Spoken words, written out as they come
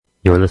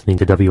You're listening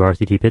to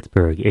WRCT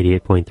Pittsburgh,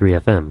 88.3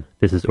 FM.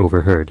 This is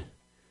Overheard.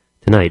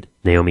 Tonight,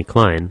 Naomi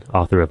Klein,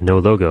 author of No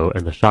Logo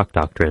and the Shock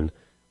Doctrine,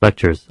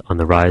 lectures on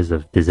the rise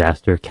of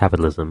disaster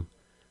capitalism.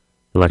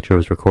 The lecture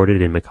was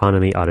recorded in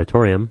McConomy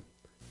Auditorium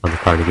on the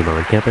Carnegie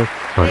Mellon campus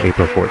on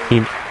April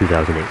 14,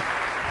 2008.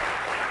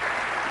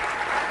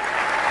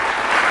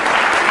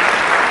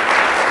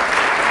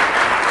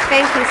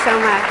 Thank you so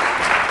much.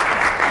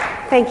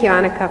 Thank you,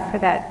 Annika, for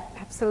that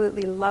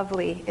absolutely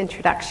lovely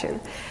introduction.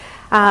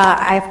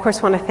 I, of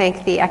course, want to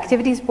thank the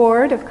Activities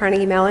Board of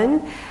Carnegie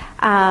Mellon,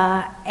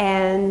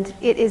 and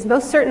it is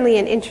most certainly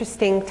an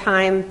interesting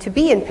time to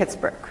be in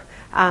Pittsburgh.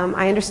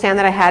 I understand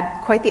that I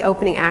had quite the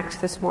opening act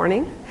this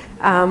morning,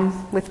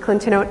 with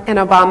Clinton and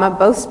Obama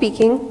both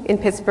speaking in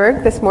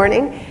Pittsburgh this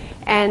morning,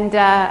 and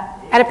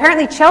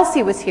apparently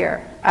Chelsea was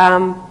here.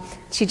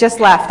 She just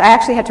left. I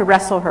actually had to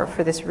wrestle her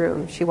for this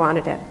room. She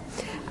wanted it.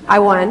 I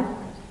won.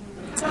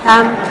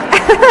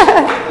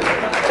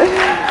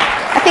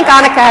 I think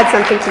Annika had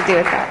something to do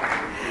with that.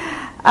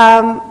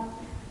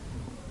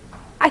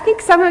 I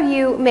think some of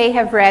you may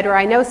have read, or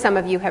I know some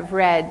of you have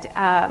read,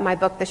 my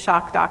book, The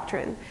Shock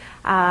Doctrine.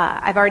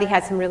 I've already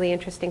had some really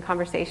interesting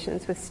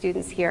conversations with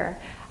students here.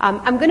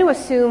 I'm going to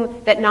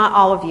assume that not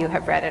all of you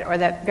have read it, or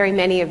that very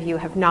many of you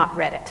have not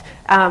read it.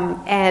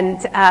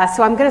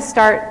 So I'm going to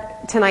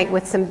start tonight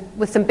with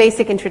some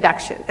basic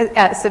introduction,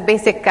 some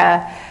basic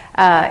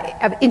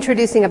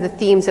introducing of the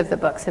themes of the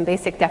book, some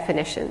basic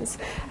definitions,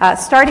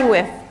 starting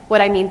with what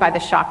I mean by the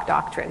shock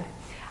doctrine.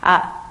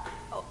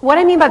 What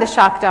I mean by the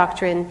shock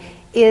doctrine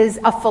is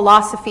a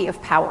philosophy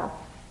of power.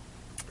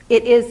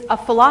 It is a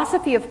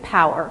philosophy of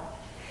power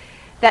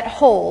that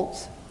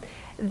holds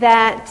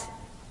that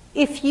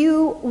if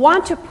you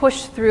want to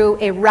push through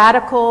a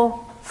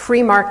radical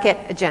free market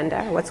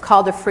agenda, what's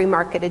called a free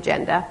market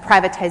agenda,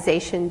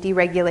 privatization,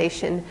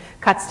 deregulation,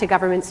 cuts to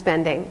government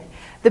spending,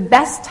 the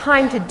best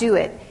time to do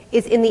it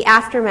is in the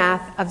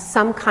aftermath of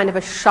some kind of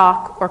a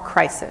shock or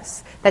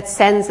crisis that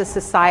sends a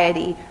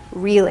society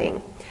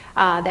reeling,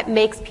 that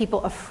makes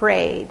people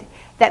afraid,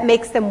 that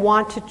makes them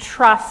want to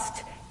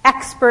trust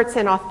experts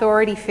and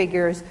authority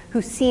figures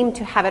who seem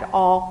to have it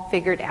all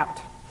figured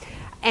out.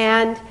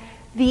 And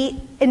the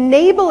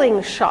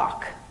enabling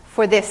shock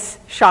for this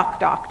shock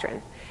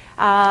doctrine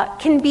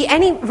can be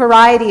any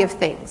variety of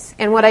things.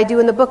 And what I do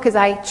in the book is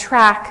I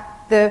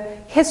track the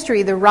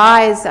history, the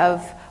rise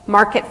of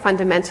market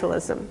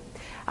fundamentalism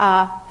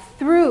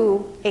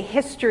through a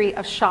history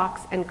of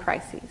shocks and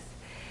crises.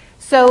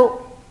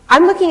 So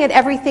I'm looking at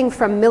everything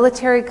from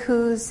military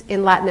coups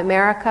in Latin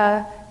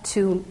America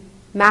to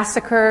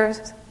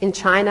massacres in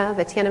China,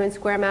 the Tiananmen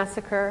Square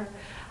massacre,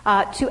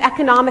 to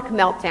economic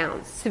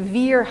meltdowns,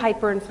 severe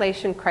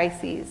hyperinflation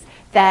crises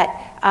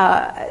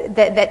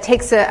that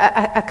takes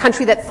a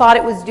country that thought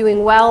it was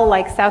doing well,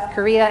 like South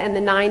Korea in the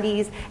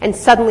 90s, and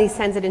suddenly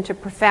sends it into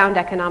profound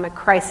economic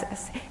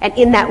crisis. And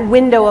in that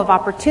window of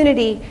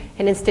opportunity,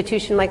 an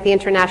institution like the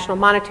International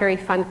Monetary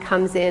Fund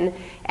comes in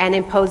and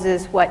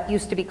imposes what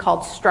used to be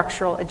called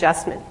structural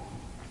adjustment.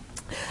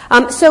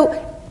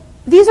 So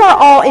these are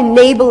all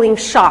enabling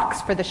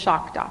shocks for the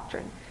shock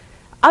doctrine.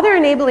 Other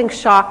enabling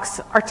shocks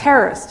are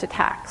terrorist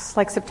attacks,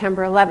 like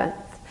September 11th.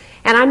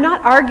 And I'm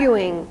not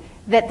arguing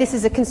that this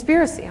is a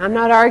conspiracy. I'm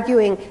not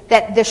arguing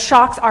that the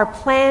shocks are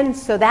planned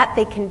so that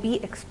they can be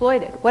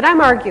exploited. What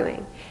I'm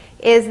arguing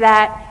is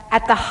that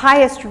at the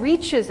highest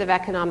reaches of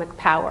economic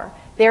power,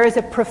 there is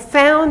a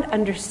profound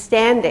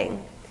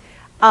understanding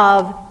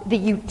of the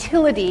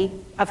utility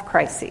of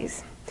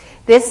crises.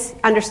 This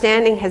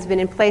understanding has been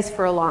in place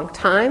for a long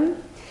time.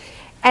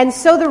 And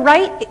so the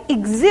right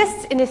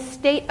exists in a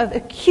state of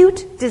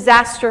acute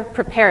disaster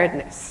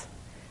preparedness,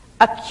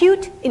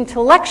 acute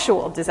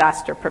intellectual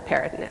disaster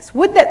preparedness.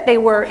 Would that they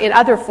were in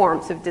other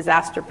forms of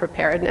disaster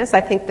preparedness.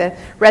 I think the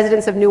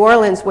residents of New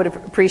Orleans would have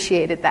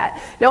appreciated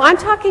that. No, I'm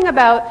talking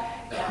about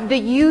the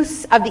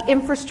use of the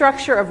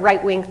infrastructure of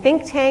right-wing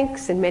think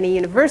tanks and many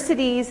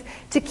universities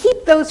to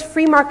keep those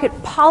free market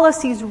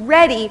policies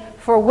ready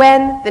for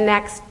when the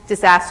next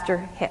disaster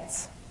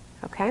hits.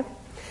 Okay?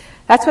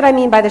 That's what I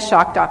mean by the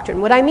shock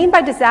doctrine. What I mean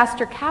by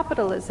disaster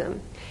capitalism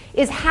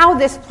is how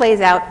this plays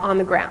out on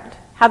the ground.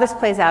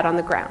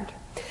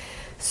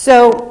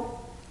 So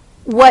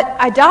what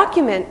I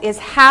document is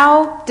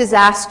how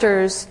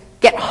disasters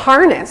get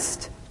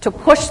harnessed to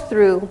push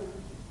through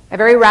a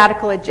very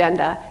radical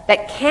agenda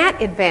that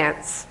can't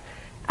advance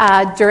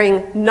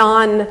during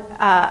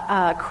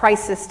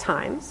non-crisis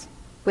times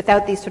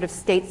without these sort of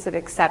states of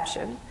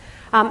exception.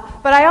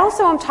 But I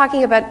also am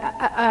talking about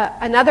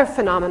another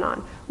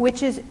phenomenon,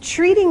 which is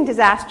treating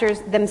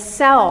disasters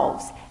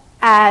themselves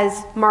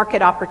as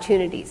market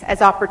opportunities,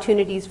 as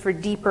opportunities for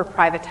deeper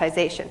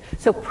privatization.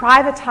 So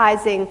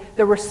privatizing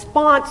the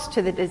response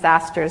to the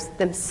disasters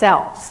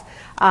themselves,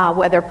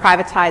 whether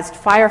privatized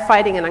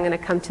firefighting, and I'm going to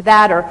come to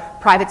that, or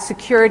private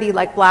security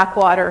like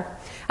Blackwater.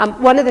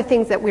 One of the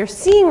things that we're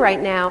seeing right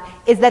now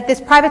is that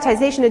this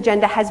privatization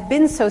agenda has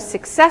been so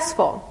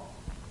successful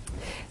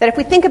that if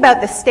we think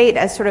about the state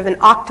as sort of an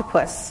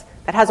octopus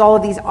that has all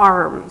of these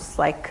arms,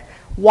 like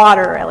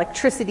water,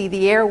 electricity,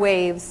 the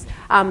airwaves,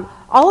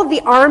 all of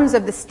the arms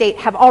of the state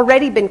have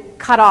already been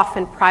cut off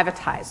and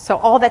privatized. So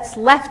all that's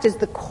left is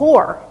the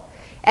core.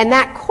 And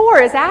that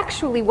core is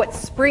actually what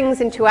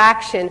springs into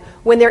action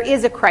when there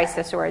is a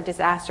crisis or a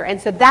disaster. And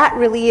so that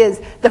really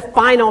is the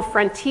final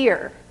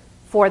frontier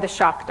for the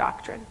shock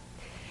doctrine.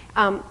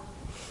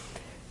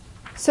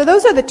 So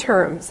those are the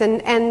terms.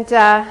 And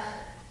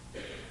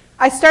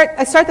I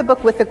start the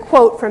book with a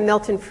quote from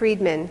Milton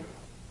Friedman.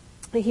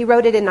 He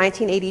wrote it in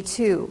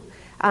 1982.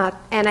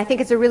 And I think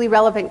it's a really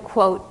relevant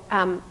quote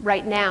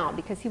right now,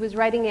 because he was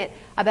writing it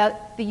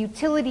about the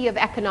utility of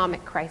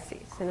economic crises.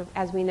 And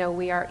as we know,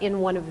 we are in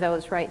one of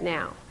those right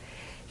now.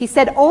 He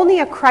said, "Only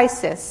a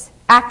crisis,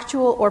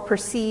 actual or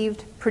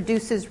perceived,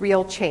 produces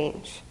real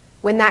change.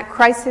 When that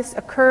crisis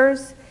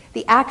occurs,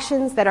 the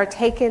actions that are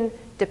taken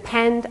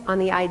depend on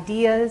the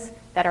ideas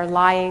that are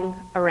lying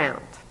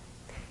around."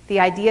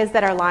 The ideas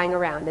that are lying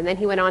around. And then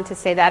he went on to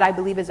say that, I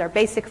believe, is our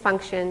basic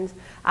functions,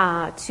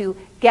 to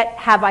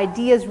have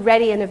ideas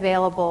ready and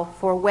available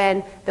for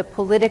when the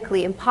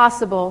politically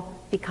impossible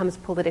becomes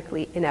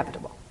politically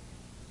inevitable.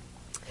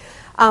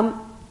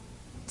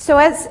 So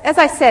as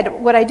I said,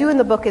 what I do in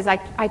the book is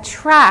I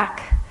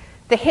track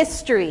the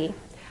history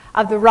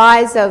of the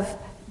rise of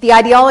the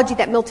ideology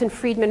that Milton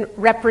Friedman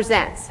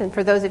represents. And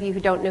for those of you who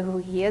don't know who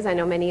he is, I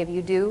know many of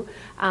you do,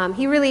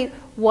 he really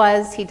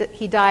was,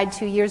 he died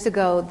 2 years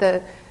ago,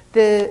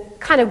 the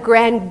kind of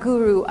grand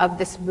guru of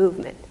this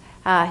movement.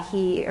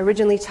 He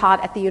originally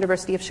taught at the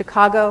University of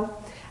Chicago,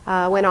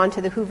 went on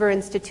to the Hoover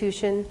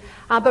Institution,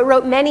 but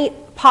wrote many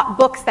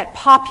books that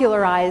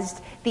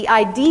popularized the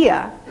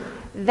idea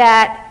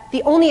that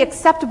the only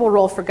acceptable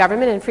role for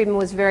government, and Friedman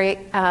was very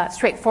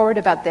straightforward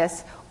about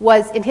this,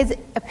 was, in his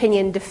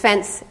opinion,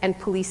 defense and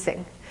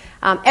policing.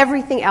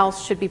 Everything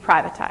else should be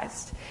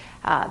privatized.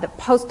 The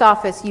post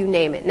office, you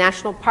name it,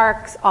 national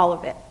parks, all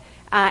of it.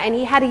 And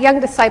he had a young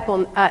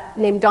disciple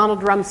named Donald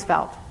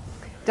Rumsfeld.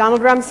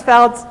 Donald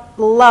Rumsfeld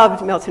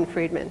loved Milton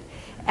Friedman.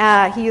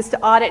 He used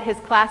to audit his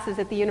classes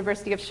at the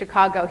University of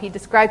Chicago. He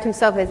described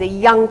himself as a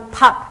young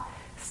pup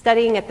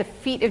studying at the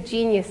feet of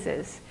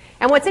geniuses.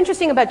 And what's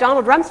interesting about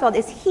Donald Rumsfeld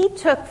is he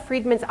took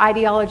Friedman's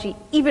ideology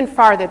even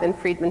farther than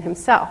Friedman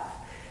himself,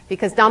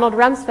 because Donald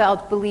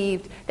Rumsfeld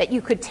believed that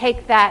you could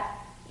take that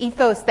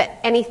ethos that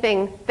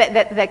anything,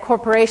 that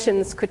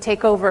corporations could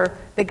take over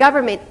the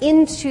government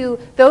into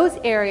those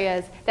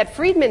areas that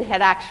Friedman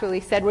had actually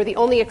said were the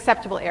only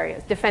acceptable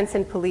areas, defense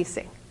and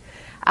policing.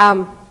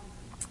 And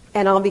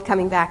I'll be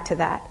coming back to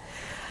that.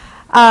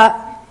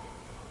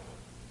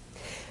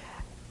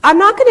 I'm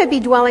not going to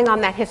be dwelling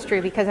on that history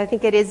because I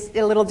think it is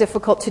a little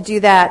difficult to do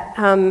that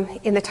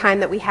in the time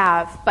that we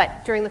have.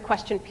 But during the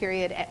question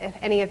period, if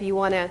any of you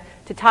want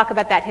to talk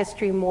about that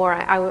history more,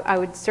 I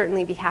would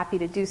certainly be happy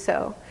to do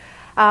so.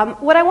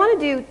 What I want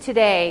to do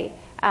today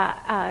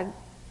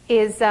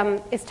is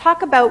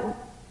talk about,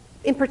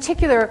 in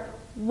particular,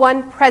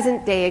 one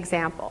present-day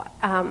example.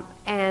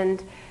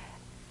 And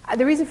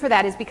the reason for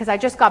that is because I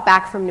just got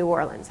back from New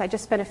Orleans. I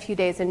just spent a few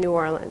days in New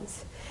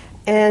Orleans.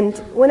 And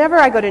whenever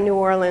I go to New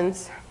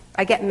Orleans,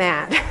 I get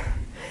mad.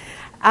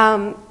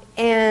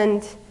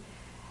 And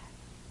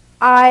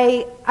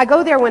I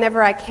go there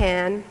whenever I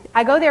can.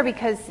 I go there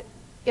because,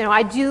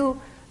 I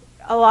do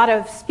a lot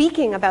of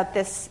speaking about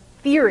this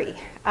theory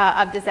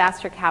of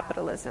disaster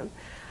capitalism.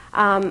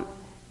 In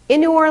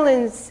New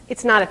Orleans,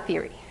 it's not a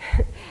theory.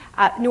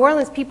 New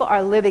Orleans people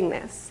are living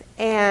this,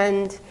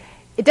 and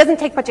it doesn't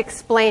take much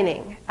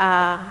explaining.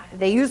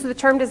 They use the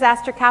term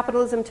disaster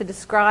capitalism to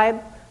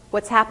describe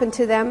what's happened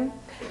to them.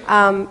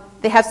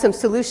 They have some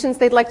solutions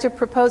they'd like to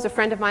propose. A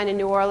friend of mine in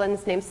New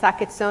Orleans named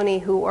Sakit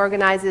Soni, who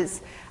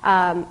organizes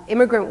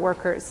immigrant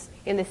workers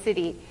in the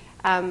city,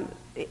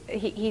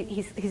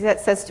 he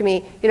says to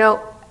me,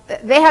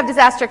 they have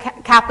disaster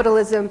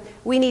capitalism,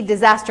 we need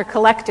disaster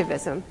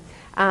collectivism.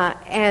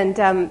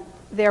 And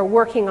they're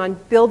working on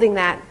building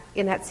that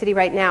in that city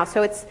right now.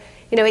 So it's,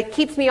 it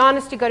keeps me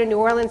honest to go to New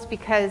Orleans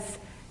because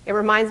it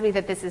reminds me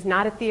that this is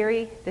not a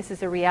theory, this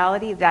is a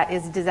reality, that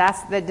is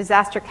the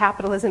disaster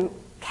capitalism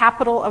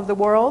capital of the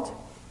world.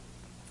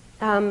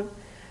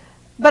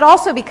 But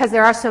also because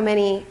there are so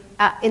many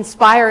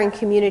inspiring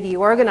community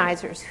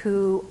organizers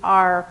who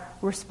are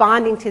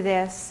responding to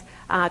this,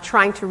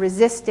 trying to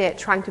resist it,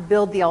 trying to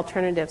build the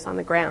alternatives on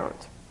the ground.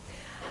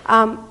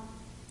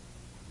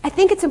 I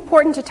think it's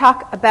important to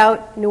talk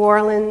about New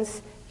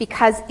Orleans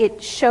because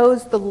it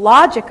shows the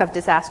logic of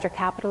disaster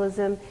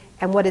capitalism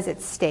and what is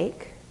at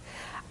stake.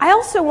 I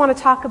also want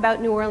to talk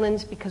about New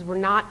Orleans because we're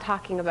not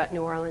talking about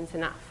New Orleans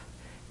enough.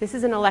 This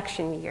is an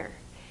election year,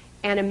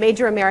 and a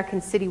major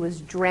American city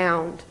was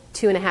drowned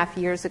 2.5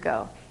 years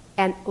ago,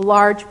 and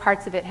large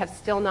parts of it have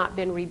still not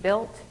been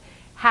rebuilt.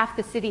 Half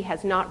the city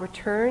has not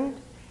returned,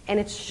 and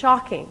it's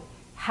shocking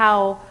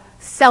how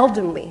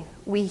seldomly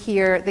we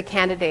hear the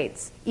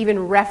candidates even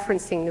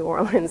referencing New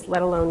Orleans,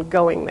 let alone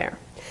going there.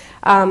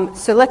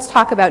 So let's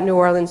talk about New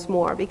Orleans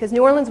more, because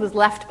New Orleans was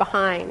left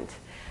behind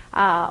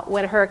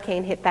when a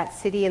hurricane hit that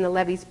city and the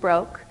levees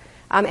broke,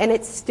 and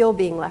it's still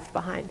being left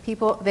behind.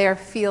 People there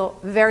feel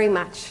very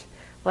much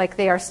like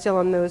they are still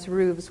on those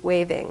roofs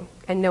waving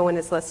and no one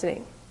is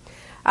listening.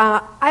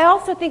 I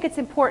also think it's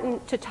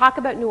important to talk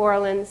about New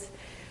Orleans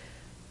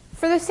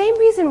for the same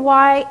reason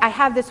why I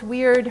have this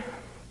weird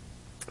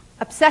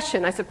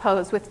obsession, I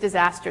suppose, with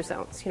disaster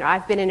zones.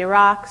 I've been in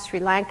Iraq, Sri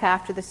Lanka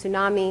after the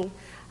tsunami,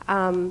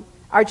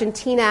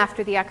 Argentina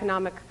after the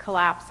economic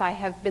collapse. I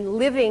have been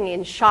living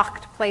in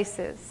shocked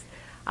places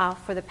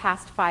for the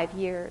past 5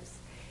 years.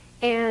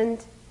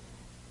 And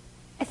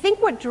I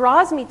think what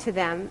draws me to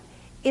them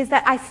is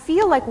that I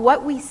feel like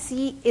what we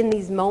see in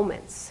these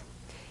moments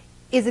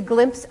is a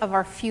glimpse of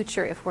our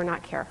future if we're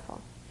not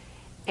careful.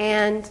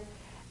 And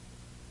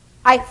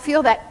I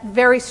feel that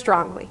very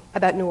strongly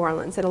about New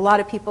Orleans, and a lot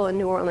of people in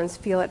New Orleans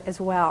feel it as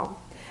well.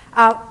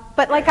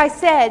 But like I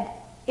said,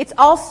 it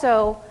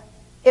also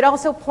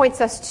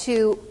points us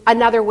to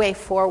another way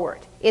forward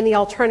in the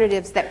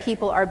alternatives that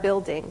people are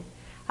building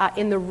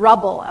in the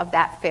rubble of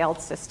that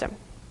failed system.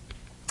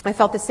 I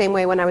felt the same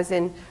way when I was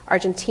in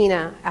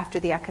Argentina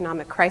after the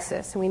economic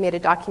crisis, and we made a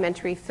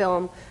documentary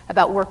film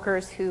about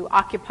workers who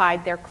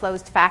occupied their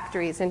closed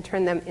factories and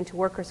turned them into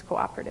workers'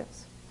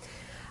 cooperatives.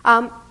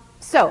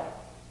 So,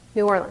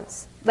 New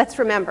Orleans. Let's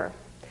remember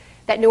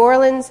that New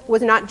Orleans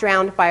was not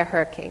drowned by a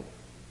hurricane.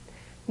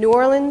 New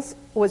Orleans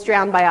was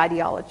drowned by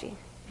ideology.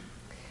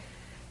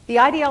 The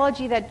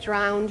ideology that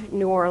drowned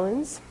New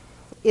Orleans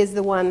is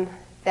the one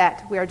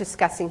that we are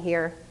discussing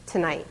here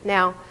tonight.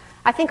 Now,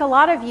 I think a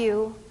lot of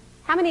you,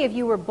 how many of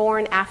you were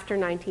born after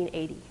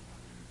 1980?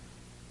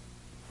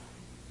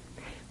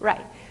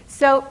 Right.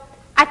 So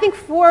I think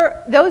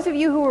for those of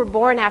you who were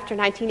born after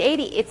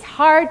 1980, it's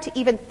hard to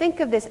even think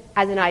of this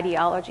as an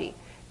ideology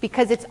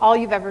because it's all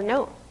you've ever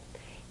known.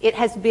 It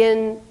has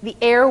been the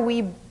air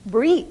we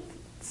breathe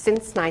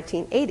since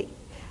 1980.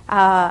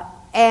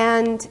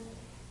 And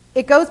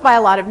it goes by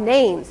a lot of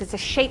names. It's a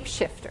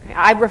shapeshifter.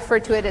 I refer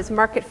to it as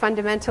market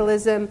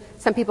fundamentalism.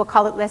 Some people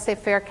call it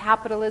laissez-faire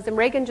capitalism.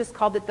 Reagan just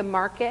called it the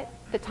market.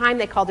 At the time,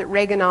 they called it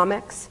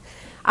Reaganomics.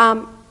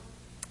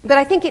 But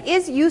I think it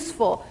is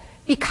useful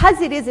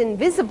because it is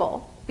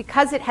invisible,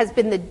 because it has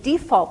been the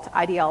default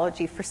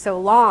ideology for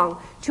so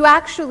long, to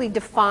actually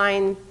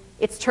define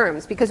its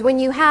terms. Because when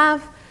you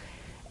have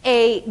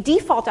a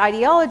default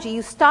ideology,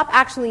 you stop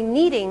actually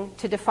needing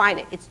to define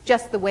it. It's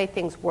just the way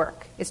things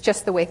work. It's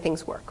just the way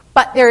things work.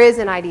 But there is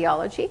an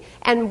ideology,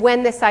 and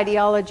when this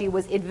ideology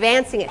was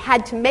advancing, it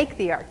had to make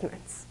the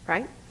arguments,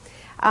 right?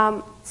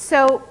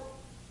 So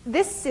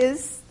this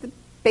is the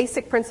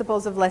basic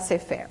principles of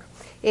laissez-faire.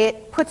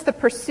 It puts the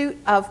pursuit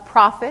of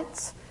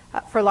profits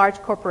for large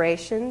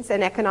corporations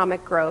and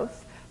economic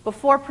growth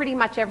before pretty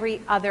much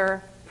every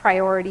other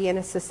priority in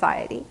a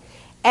society.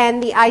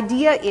 And the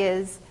idea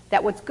is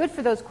that what's good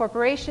for those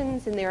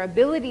corporations and their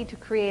ability to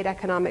create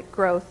economic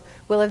growth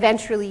will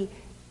eventually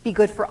be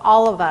good for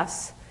all of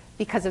us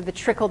because of the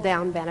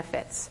trickle-down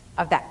benefits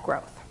of that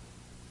growth.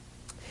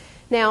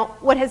 Now,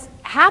 what has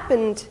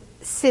happened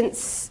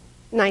since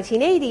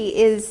 1980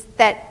 is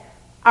that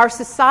our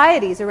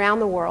societies around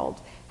the world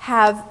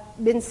have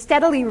been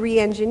steadily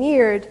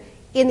re-engineered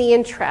in the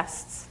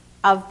interests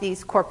of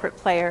these corporate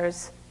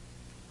players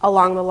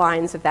along the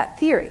lines of that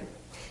theory.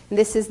 And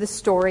this is the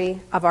story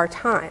of our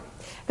time.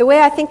 The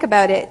way I think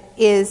about it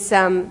is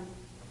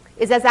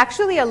as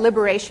actually a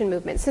liberation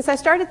movement. Since I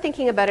started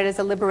thinking about it as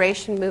a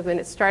liberation movement,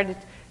 it started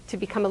to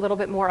become a little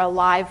bit more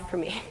alive for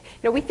me.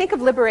 We think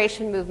of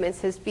liberation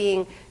movements as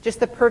being just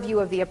the purview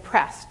of the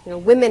oppressed.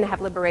 Women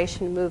have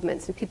liberation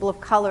movements, and people of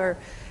color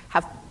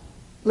have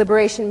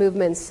liberation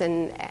movements,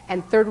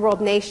 and third world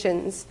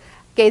nations,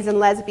 gays and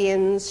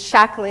lesbians,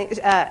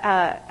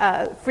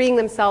 freeing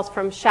themselves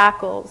from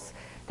shackles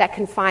that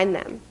confine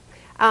them.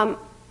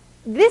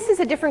 This is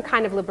a different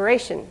kind of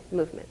liberation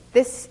movement.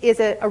 This is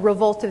a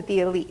revolt of the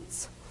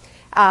elites.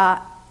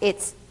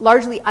 It's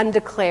largely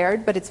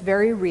undeclared, but it's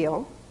very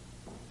real.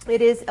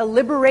 It is a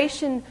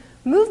liberation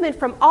movement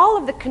from all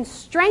of the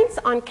constraints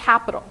on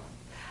capital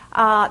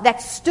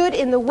that stood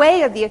in the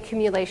way of the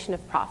accumulation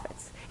of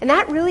profits. And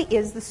that really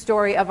is the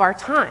story of our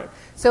time.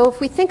 So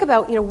if we think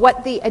about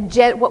what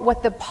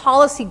the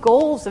policy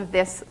goals of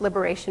this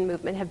liberation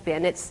movement have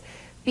been, it's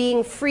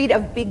being freed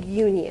of big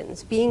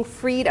unions, being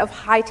freed of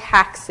high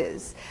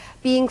taxes,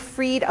 being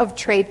freed of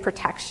trade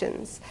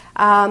protections,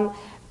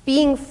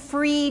 being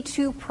free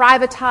to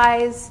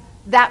privatize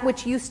that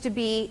which used to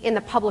be in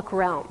the public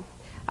realm.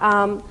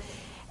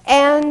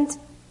 And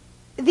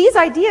these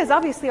ideas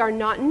obviously are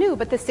not new,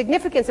 but the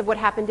significance of what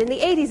happened in the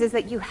 80s is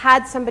that you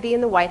had somebody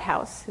in the White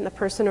House, in the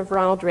person of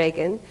Ronald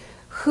Reagan,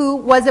 who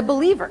was a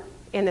believer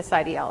in this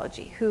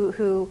ideology,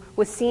 who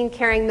was seen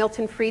carrying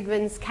Milton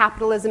Friedman's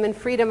Capitalism and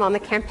Freedom on the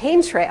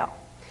campaign trail,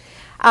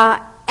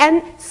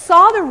 and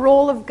saw the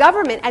role of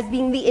government as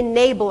being the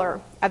enabler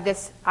of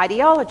this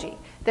ideology,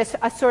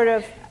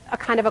 a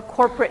kind of a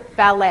corporate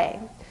ballet.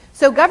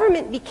 So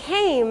government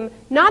became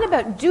not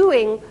about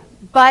doing,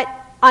 but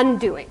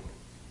undoing,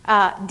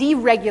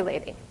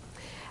 deregulating,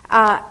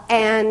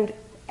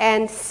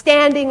 and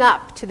standing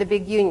up to the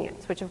big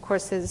unions, which of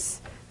course is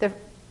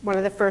one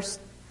of the first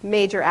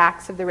major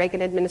acts of the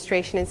Reagan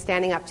administration in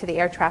standing up to the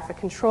air traffic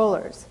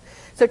controllers.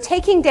 So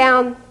taking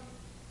down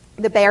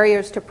the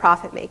barriers to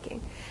profit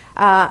making.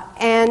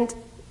 And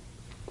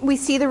we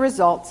see the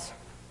results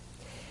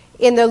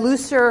in the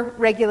looser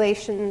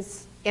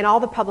regulations in all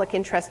the public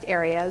interest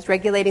areas,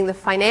 regulating the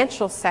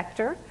financial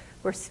sector.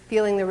 We're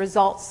feeling the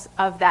results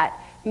of that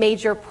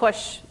major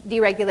push,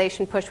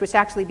 deregulation push, which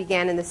actually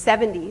began in the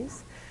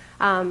 70s.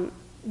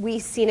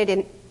 We've seen it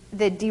in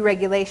the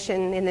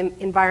deregulation in the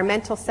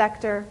environmental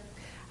sector.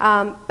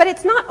 But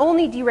it's not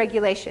only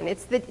deregulation.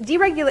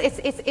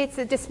 It's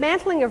the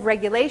dismantling of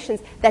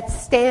regulations that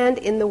stand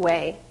in the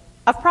way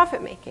of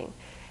profit making.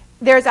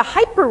 There's a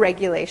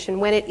hyper-regulation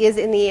when it is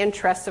in the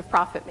interests of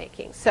profit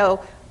making.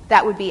 So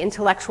that would be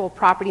intellectual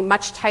property,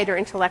 much tighter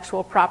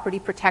intellectual property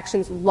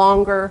protections,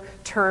 longer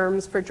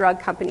terms for drug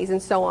companies,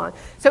 and so on.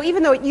 So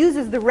even though it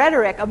uses the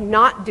rhetoric of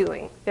not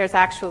doing, there's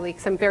actually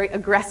some very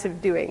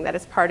aggressive doing that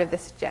is part of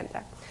this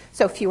agenda.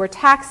 So fewer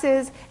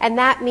taxes, and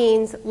that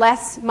means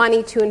less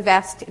money to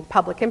invest in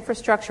public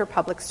infrastructure,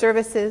 public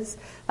services,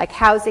 like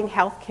housing,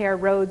 healthcare,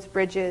 roads,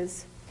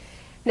 bridges.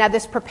 Now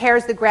this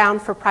prepares the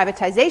ground for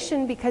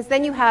privatization because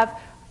then you have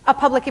a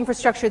public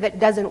infrastructure that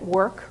doesn't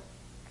work,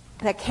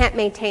 that can't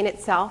maintain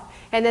itself,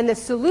 and then the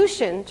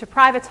solution to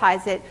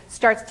privatize it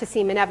starts to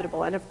seem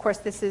inevitable. And of course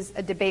this is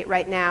a debate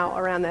right now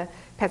around the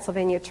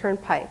Pennsylvania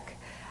Turnpike.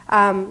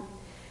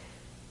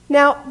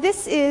 Now,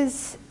 this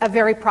is a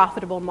very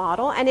profitable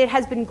model, and it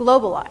has been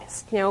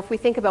globalized. You know, if we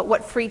think about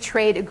what free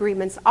trade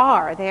agreements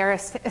are, they are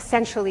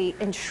essentially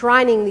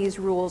enshrining these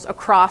rules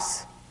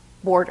across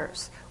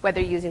borders,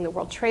 whether using the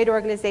World Trade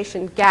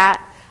Organization, GATT,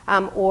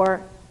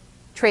 or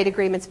trade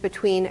agreements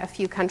between a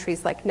few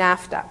countries like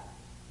NAFTA.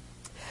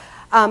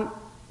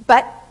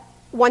 But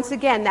once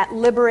again, that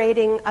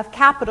liberating of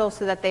capital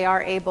so that they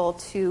are able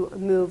to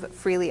move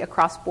freely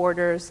across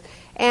borders,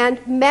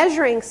 and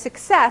measuring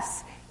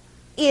success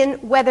in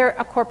whether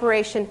a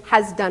corporation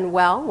has done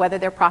well, whether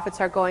their profits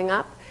are going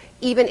up,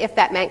 even if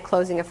that meant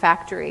closing a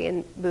factory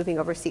and moving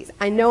overseas.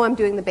 I know I'm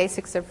doing the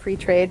basics of free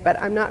trade, but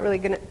I'm not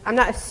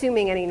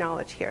assuming any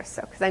knowledge here,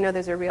 because I know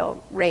there's a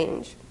real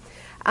range.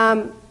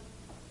 So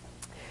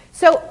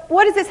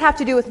what does this have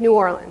to do with New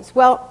Orleans?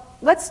 Well,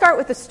 let's start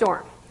with the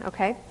storm,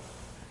 okay?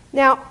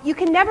 Now, you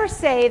can never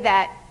say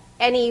that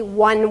any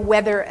one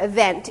weather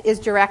event is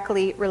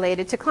directly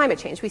related to climate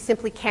change. We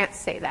simply can't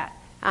say that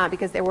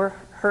because there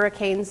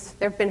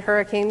have been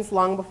hurricanes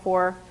long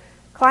before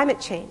climate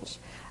change.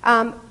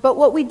 But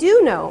what we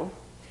do know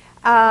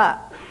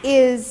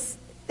is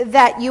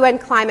that UN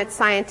climate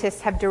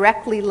scientists have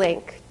directly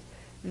linked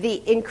the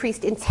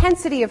increased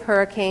intensity of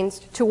hurricanes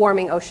to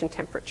warming ocean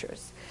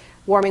temperatures.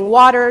 Warming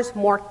waters,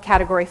 more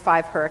Category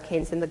 5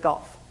 hurricanes in the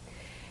Gulf.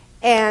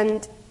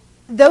 And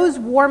those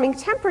warming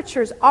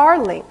temperatures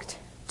are linked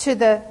to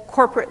the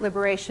corporate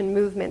liberation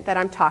movement that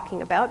I'm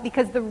talking about,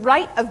 because the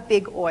right of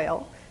big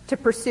oil to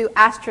pursue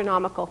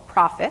astronomical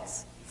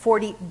profits,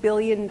 $40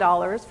 billion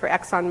for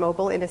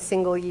ExxonMobil in a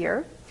single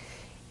year,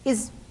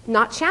 is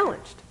not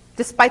challenged,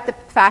 despite the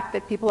fact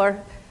that people are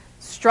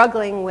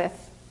struggling with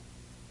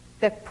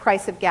the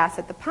price of gas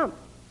at the pump.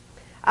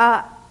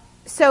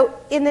 So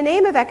in the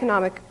name of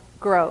economic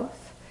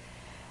growth,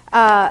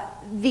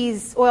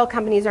 these oil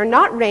companies are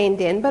not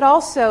reined in, but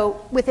also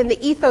within the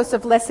ethos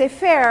of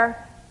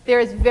laissez-faire, there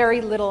is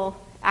very little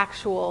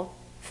actual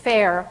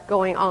fair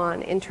going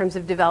on in terms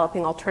of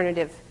developing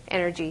alternative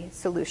energy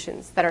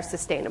solutions that are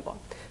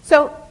sustainable.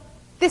 So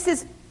this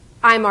is,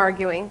 I'm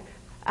arguing,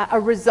 a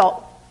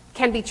result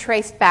can be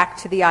traced back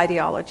to the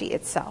ideology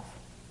itself.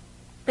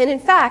 And in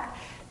fact,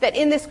 that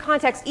in this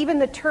context, even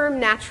the term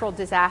natural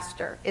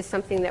disaster is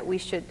something that we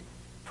should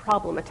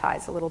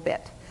problematize a little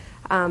bit.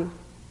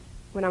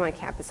 When I'm on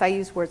campus, I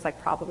use words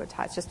like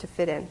problematize just to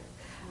fit in.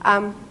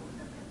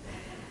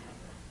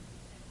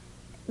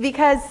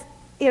 Because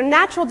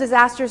natural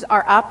disasters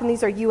are up, and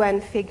these are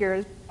UN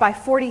figures, by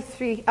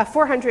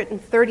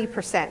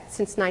 430%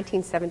 since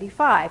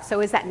 1975. So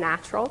is that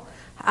natural?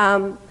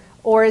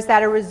 Or is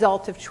that a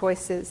result of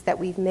choices that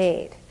we've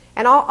made?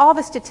 And all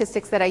the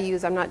statistics that I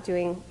use, I'm not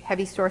doing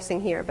heavy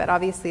sourcing here, but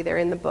obviously they're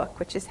in the book,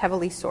 which is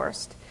heavily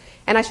sourced.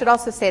 And I should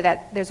also say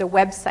that there's a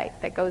website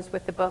that goes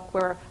with the book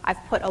where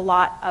I've put a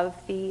lot of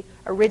the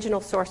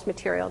original source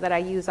material that I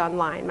use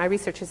online. My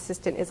research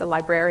assistant is a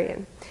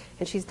librarian,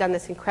 and she's done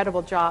this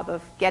incredible job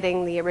of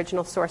getting the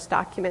original source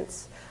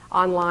documents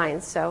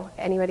online. So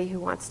anybody who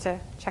wants to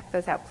check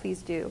those out,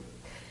 please do.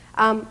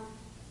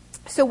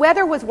 So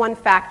weather was one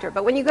factor,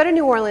 but when you go to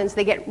New Orleans,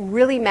 they get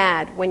really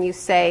mad when you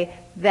say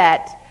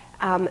that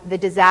the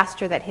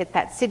disaster that hit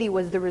that city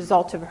was the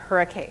result of a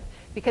hurricane.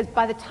 Because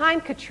by the time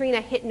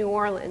Katrina hit New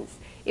Orleans,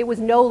 it was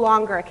no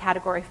longer a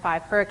Category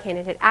 5 hurricane.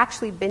 It had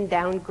actually been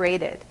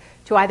downgraded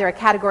to either a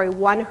Category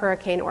 1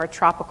 hurricane or a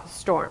tropical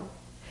storm.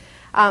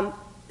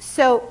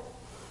 So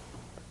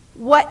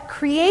what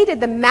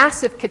created the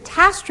massive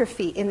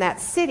catastrophe in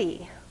that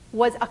city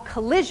was a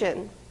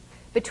collision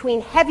between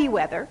heavy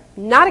weather,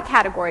 not a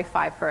Category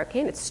 5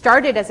 hurricane. It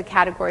started as a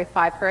Category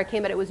 5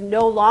 hurricane, but it was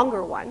no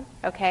longer one,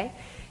 okay?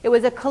 It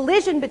was a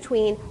collision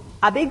between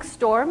a big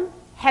storm,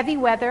 heavy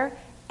weather,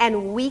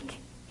 and weak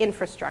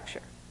infrastructure,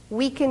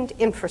 weakened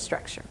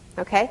infrastructure.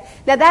 Okay?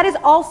 Now that is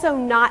also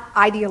not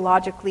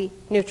ideologically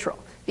neutral,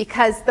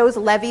 because those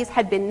levees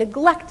had been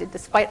neglected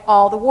despite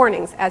all the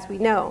warnings, as we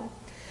know.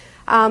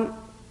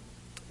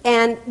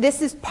 And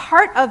this is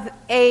part of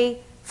a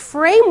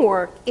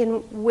framework in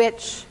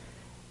which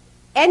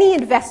any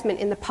investment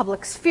in the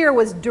public sphere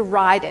was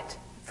derided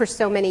for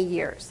so many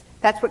years.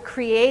 That's what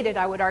created,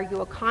 I would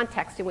argue, a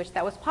context in which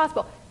that was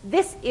possible.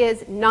 This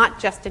is not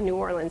just a New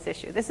Orleans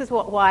issue. This is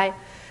why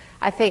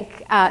I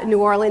think New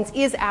Orleans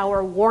is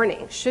our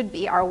warning, should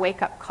be our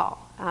wake-up call,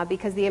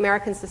 because the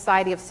American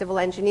Society of Civil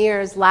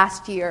Engineers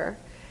last year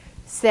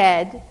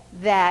said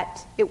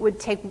that it would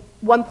take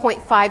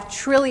 $1.5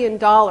 trillion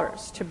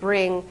to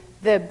bring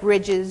the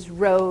bridges,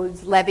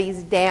 roads,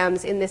 levees,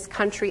 dams in this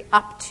country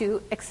up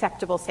to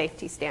acceptable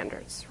safety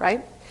standards,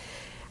 right?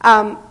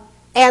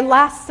 And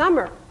last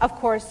summer, of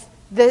course,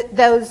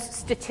 those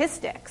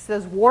statistics,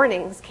 those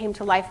warnings came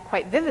to life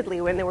quite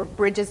vividly when there were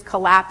bridges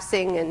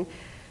collapsing and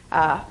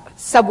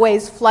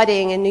subways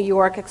flooding in New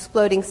York,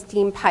 exploding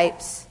steam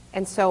pipes,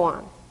 and so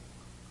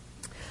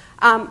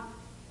on.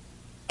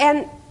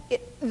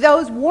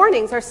 Those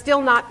warnings are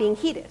still not being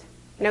heeded.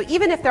 You know,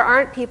 even if there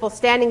aren't people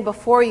standing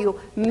before you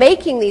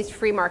making these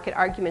free market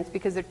arguments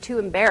because they're too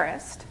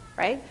embarrassed,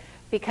 right?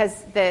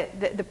 Because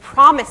the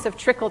promise of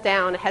trickle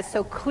down has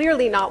so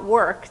clearly not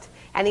worked,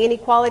 and the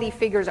inequality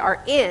figures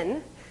are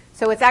in,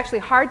 so it's actually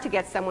hard to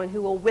get someone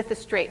who will, with a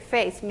straight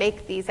face,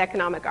 make these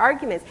economic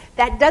arguments.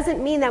 That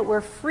doesn't mean that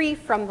we're free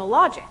from the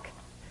logic.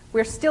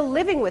 We're still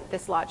living with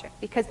this logic,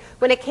 because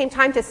when it came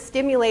time to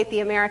stimulate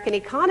the American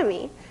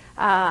economy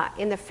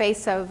in the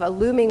face of a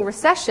looming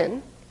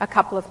recession a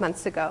couple of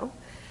months ago,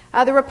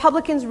 the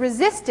Republicans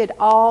resisted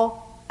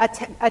all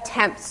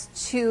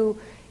attempts to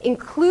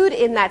include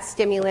in that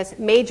stimulus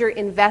major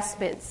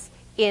investments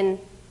in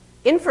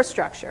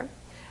infrastructure,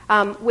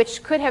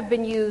 which could have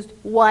been used,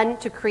 one,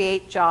 to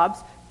create jobs,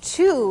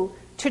 two,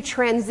 to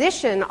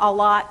transition a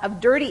lot of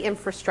dirty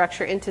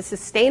infrastructure into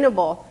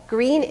sustainable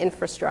green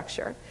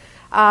infrastructure,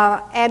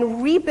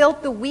 and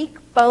rebuilt the weak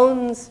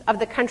bones of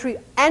the country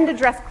and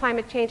addressed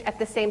climate change at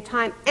the same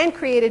time and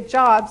created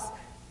jobs.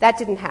 That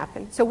didn't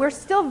happen. So we're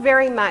still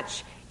very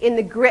much in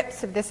the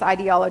grips of this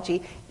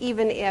ideology,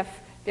 even if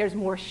there's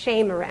more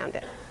shame around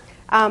it.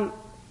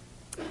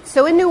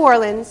 So in New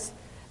Orleans,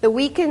 the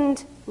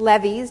weakened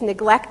levees,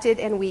 neglected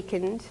and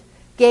weakened,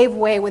 gave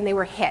way when they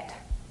were hit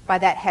by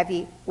that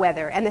heavy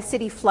weather, and the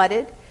city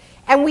flooded,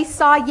 and we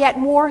saw yet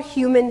more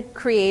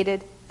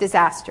human-created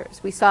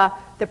disasters. We saw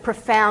the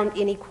profound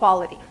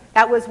inequality.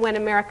 That was when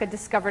America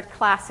discovered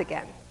class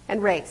again,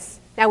 and race.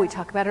 Now we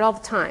talk about it all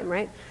the time,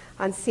 right,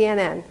 on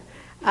CNN.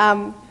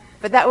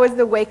 But that was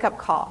the wake-up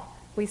call.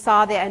 We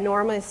saw the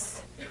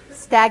enormous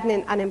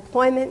stagnant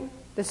unemployment,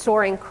 the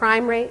soaring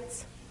crime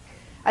rates,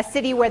 a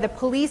city where the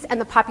police and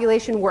the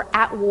population were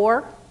at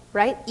war,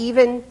 right,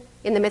 even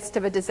in the midst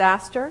of a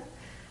disaster.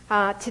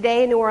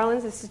 Today in New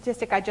Orleans, a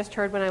statistic I just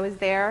heard when I was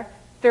there,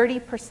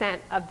 30%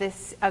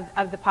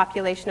 of the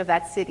population of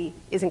that city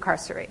is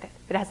incarcerated.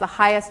 It has the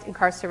highest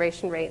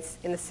incarceration rates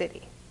in the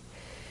city.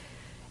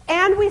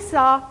 And we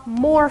saw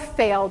more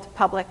failed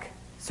public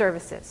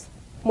services,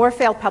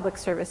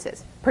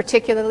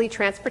 particularly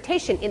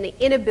transportation, in the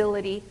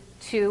inability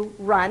to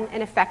run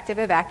an effective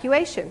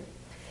evacuation.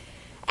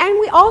 And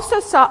we also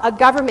saw a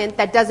government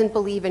that doesn't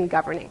believe in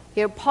governing.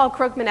 You know, Paul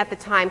Krugman at the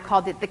time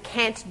called it the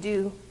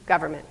can't-do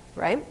government,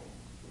 right?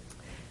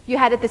 You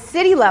had at the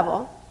city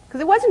level, because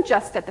it wasn't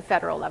just at the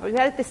federal level, you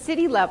had at the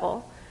city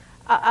level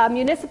a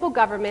municipal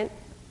government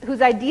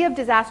whose idea of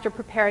disaster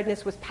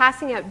preparedness was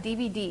passing out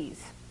DVDs,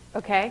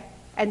 okay,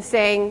 and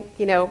saying,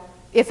 you know,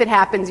 if it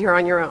happens, you're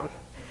on your own.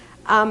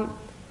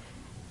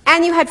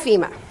 And you had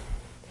FEMA,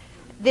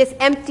 this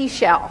empty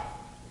shell,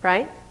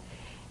 right?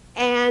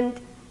 And,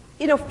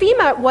 you know,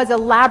 FEMA was a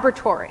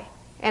laboratory,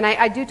 and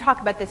I do talk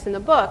about this in the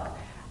book,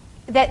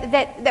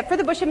 that for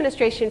the Bush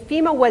administration,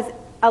 FEMA was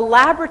a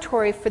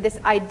laboratory for this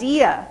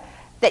idea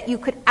that you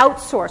could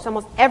outsource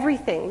almost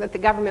everything that the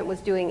government was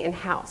doing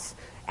in-house.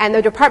 And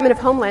the Department of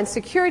Homeland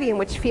Security, in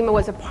which FEMA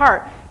was a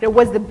part, you know,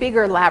 was the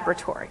bigger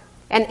laboratory.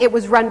 And it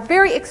was run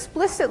very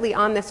explicitly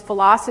on this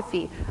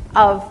philosophy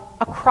of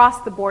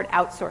across-the-board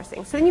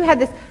outsourcing. So then you had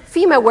this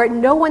FEMA where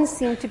no one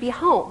seemed to be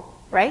home,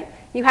 right?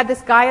 You had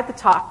this guy at the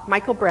top,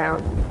 Michael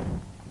Brown,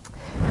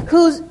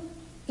 who's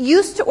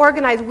used to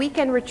organize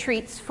weekend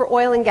retreats for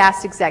oil and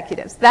gas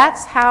executives.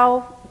 That's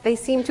how they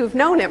seem to have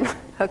known him,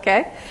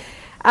 okay?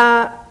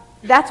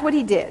 That's what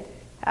he did.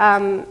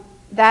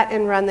 That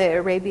and run the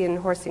Arabian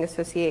Horsing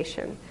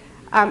Association.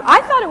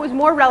 I thought it was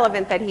more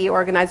relevant that he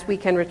organized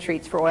weekend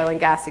retreats for oil and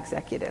gas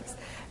executives.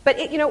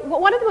 But, you know,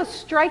 one of the most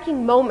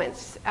striking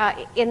moments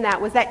in that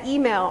was that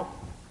email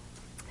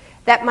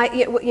that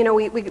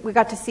we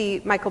got to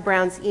see Michael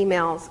Brown's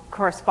emails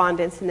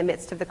correspondence in the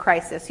midst of the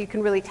crisis. You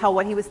can really tell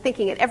what he was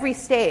thinking at every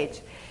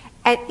stage.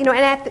 And, you know, and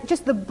at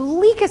just the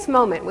bleakest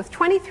moment, with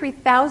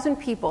 23,000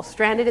 people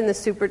stranded in the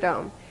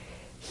Superdome,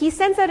 he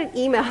sends out an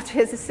email to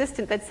his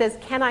assistant that says,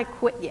 "Can I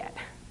quit yet?"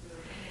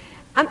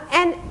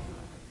 And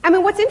I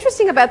mean, what's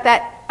interesting about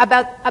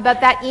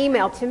that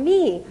email to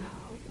me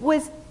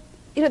was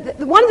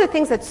one of the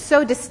things that's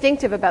so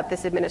distinctive about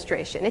this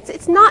administration,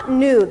 it's not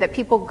new that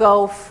people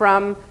go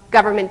from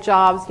government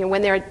jobs,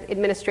 when their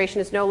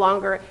administration is no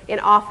longer in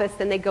office,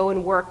 then they go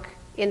and work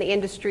in the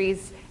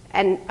industries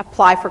and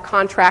apply for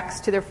contracts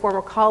to their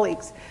former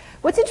colleagues.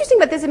 What's interesting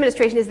about this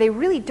administration is they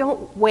really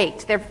don't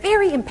wait. They're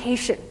very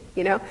impatient,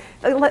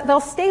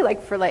 They'll stay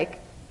for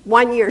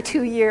 1 year,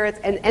 2 years,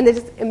 and they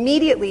just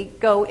immediately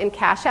go and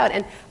cash out.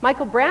 And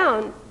Michael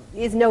Brown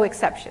is no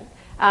exception.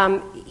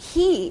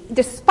 He,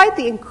 despite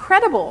the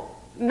incredible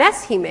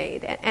mess he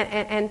made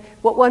and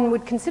what one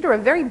would consider a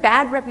very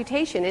bad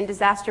reputation in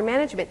disaster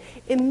management,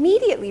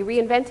 immediately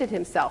reinvented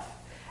himself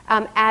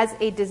as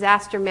a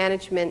disaster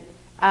management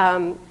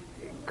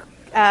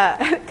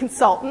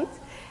consultant,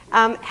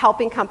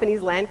 helping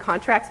companies land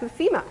contracts with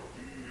FEMA.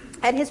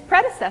 And his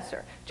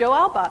predecessor, Joe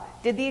Alba,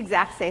 did the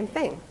exact same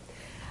thing.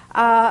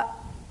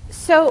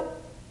 So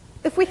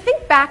if we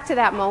think back to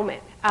that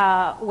moment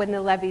when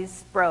the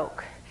levees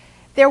broke,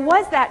 there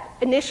was that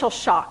initial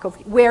shock of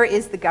where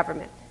is the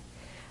government?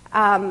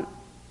 But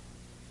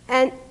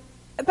I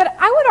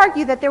would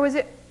argue that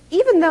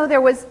even though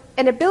there was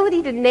an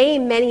ability to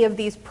name many of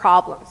these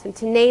problems and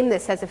to name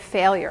this as a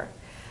failure,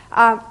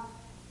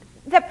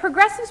 that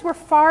progressives were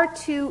far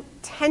too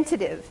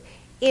tentative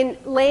in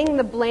laying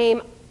the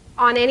blame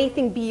on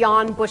anything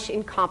beyond Bush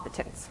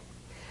incompetence.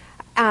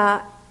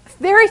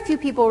 Very few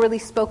people really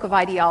spoke of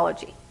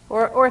ideology,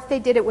 or if they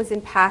did, it was in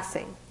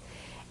passing.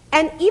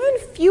 And even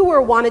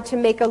fewer wanted to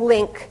make a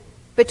link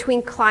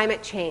between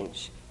climate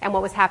change and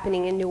what was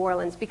happening in New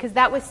Orleans, because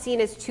that was seen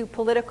as too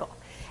political.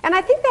 And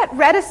I think that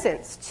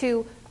reticence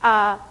to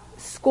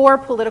score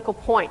political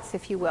points,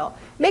 if you will,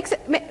 makes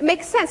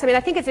sense. I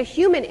think it's a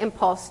human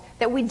impulse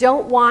that we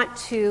don't want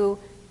to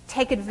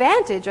take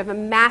advantage of a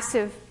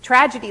massive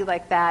tragedy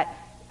like that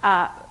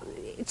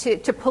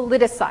to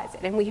politicize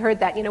it. And we heard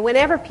that,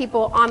 whenever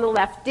people on the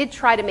left did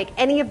try to make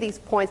any of these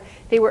points,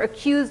 they were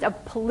accused of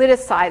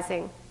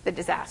politicizing the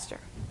disaster,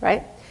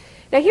 right?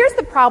 Now, here's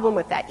the problem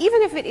with that.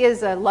 Even if it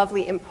is a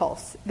lovely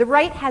impulse, the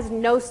right has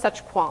no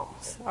such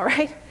qualms, all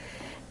right?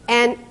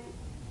 And,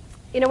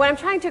 when I'm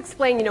trying to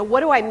explain,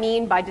 what do I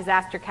mean by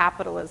disaster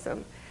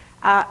capitalism?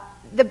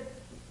 The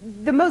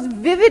most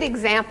vivid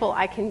example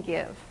I can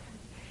give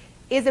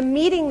is a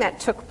meeting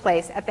that took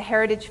place at the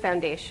Heritage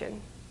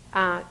Foundation.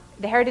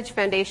 The Heritage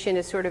Foundation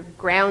is sort of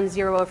ground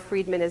zero of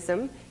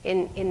Friedmanism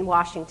in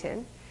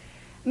Washington.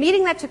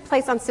 Meeting that took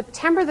place on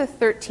September the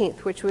 13th,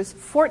 which was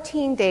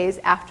 14 days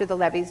after the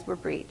levees were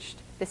breached.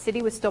 The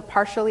city was still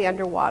partially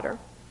underwater.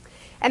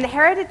 And the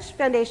Heritage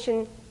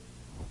Foundation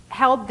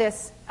held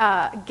this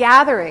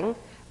gathering,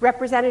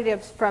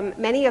 representatives from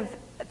many of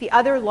the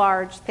other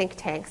large think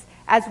tanks,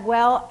 as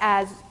well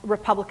as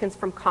Republicans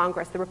from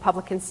Congress, the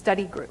Republican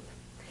Study Group.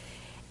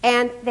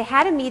 And they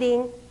had a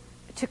meeting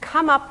to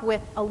come up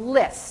with a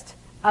list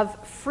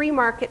of free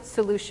market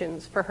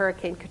solutions for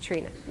Hurricane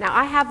Katrina. Now,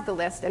 I have the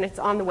list, and it's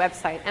on the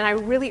website, and I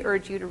really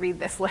urge you to read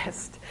this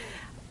list.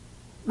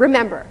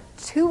 Remember,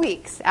 2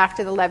 weeks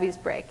after the levees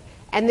break,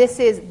 and this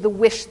is the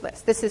wish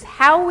list. This is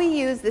how we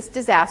use this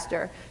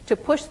disaster to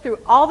push through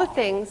all the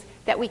things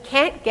that we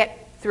can't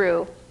get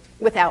through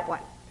without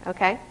one,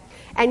 okay?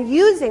 And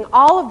using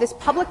all of this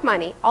public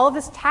money, all of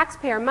this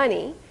taxpayer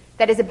money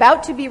that is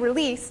about to be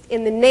released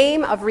in the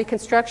name of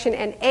reconstruction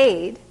and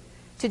aid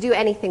to do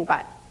anything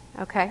but,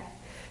 okay?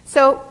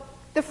 So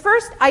the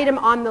first item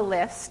on the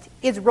list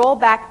is roll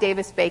back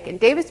Davis-Bacon.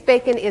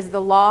 Davis-Bacon is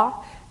the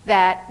law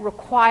that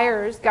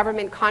requires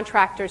government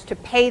contractors to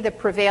pay the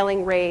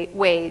prevailing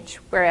wage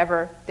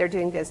wherever they're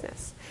doing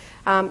business.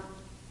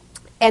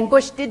 And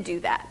Bush did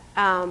do that,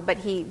 but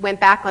he went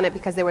back on it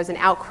because there was an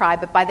outcry,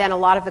 but by then a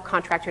lot of the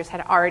contractors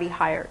had already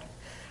hired.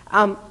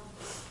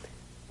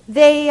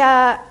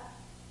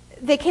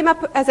 They came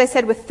up, as I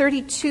said, with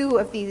 32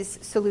 of these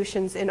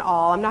solutions in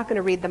all. I'm not going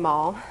to read them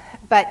all,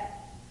 but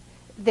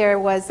there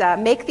was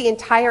make the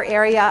entire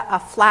area a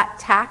flat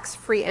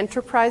tax-free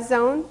enterprise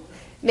zone,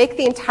 make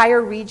the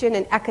entire region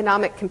an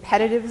economic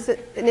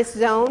competitiveness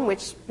zone,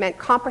 which meant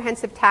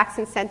comprehensive tax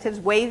incentives,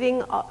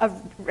 waiving of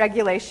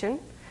regulation.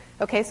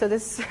 Okay, so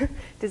this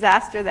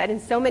disaster that in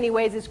so many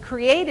ways is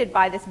created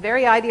by this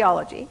very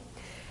ideology.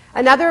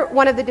 Another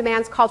one of the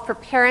demands called for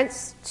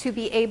parents to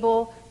be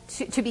able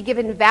to be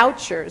given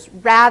vouchers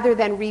rather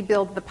than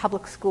rebuild the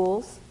public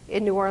schools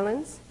in New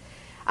Orleans.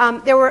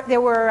 There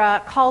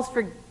were calls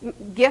for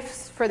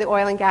gifts for the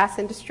oil and gas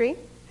industry.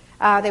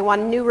 They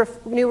wanted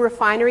new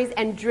refineries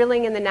and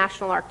drilling in the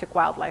National Arctic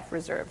Wildlife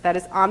Reserve. That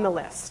is on the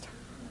list.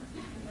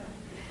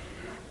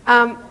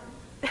 The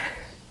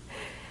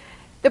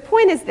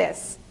point is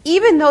this.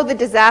 Even though the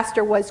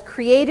disaster was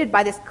created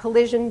by this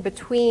collision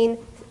between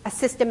a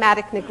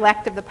systematic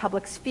neglect of the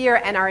public sphere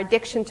and our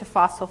addiction to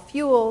fossil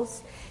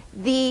fuels,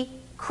 the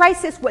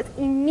crisis was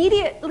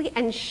immediately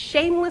and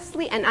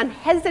shamelessly and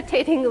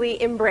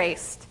unhesitatingly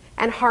embraced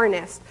and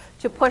harnessed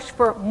to push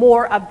for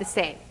more of the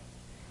same,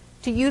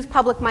 to use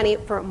public money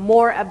for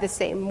more of the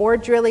same, more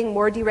drilling,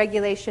 more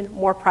deregulation,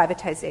 more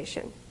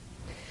privatization.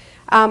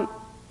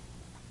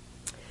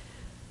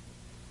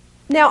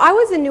 Now, I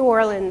was in New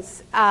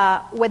Orleans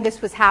when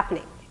this was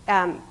happening,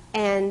 and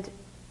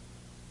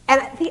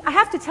I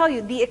have to tell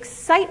you, the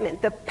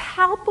excitement, the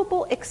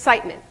palpable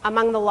excitement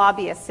among the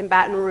lobbyists in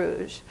Baton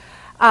Rouge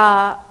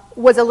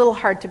was a little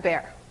hard to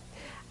bear.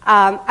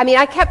 I mean,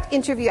 I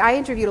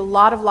interviewed a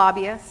lot of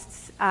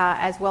lobbyists,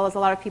 as well as a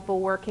lot of people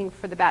working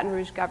for the Baton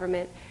Rouge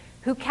government,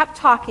 who kept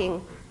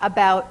talking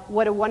about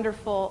what a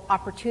wonderful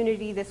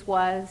opportunity this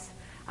was.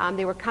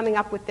 They were coming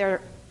up with their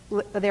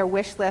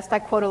wish list. I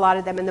quote a lot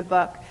of them in the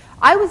book.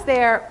 I was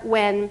there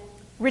when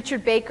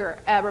Richard Baker,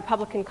 a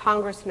Republican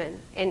congressman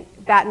in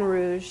Baton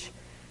Rouge,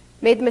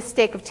 made the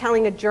mistake of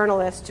telling a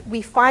journalist,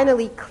 "We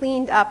finally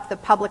cleaned up the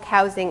public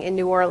housing in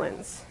New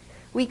Orleans.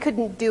 We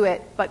couldn't do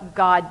it, but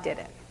God did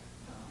it."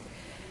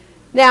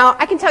 Now,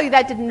 I can tell you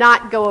that did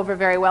not go over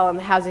very well in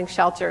the housing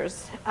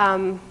shelters.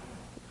 And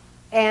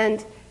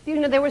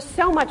there was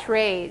so much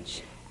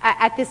rage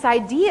at this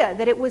idea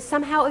that it was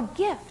somehow a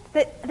gift,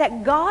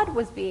 that God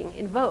was being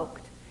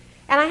invoked.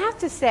 And I have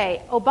to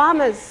say,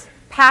 Obama's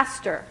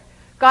pastor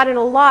got in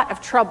a lot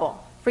of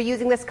trouble for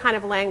using this kind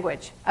of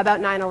language about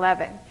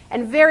 9/11.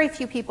 And very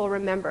few people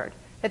remembered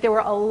that there were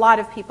a lot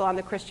of people on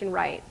the Christian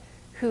right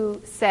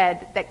who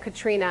said that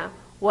Katrina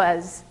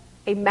was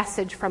a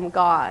message from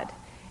God.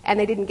 And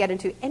they didn't get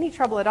into any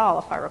trouble at all,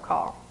 if I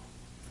recall.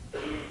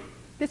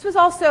 This was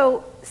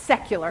also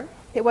secular.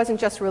 It wasn't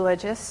just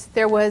religious.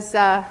 There was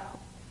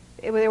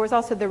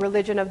also the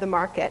religion of the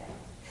market.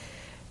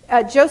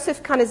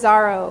 Joseph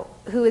Cannizzaro,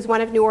 who is one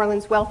of New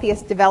Orleans'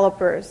 wealthiest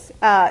developers,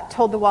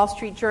 told the Wall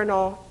Street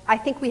Journal, "I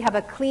think we have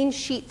a clean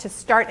sheet to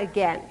start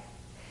again.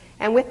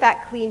 And with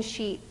that clean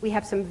sheet, we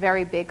have some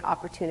very big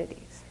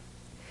opportunities."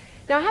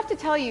 Now, I have to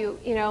tell you,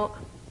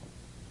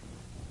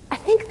 I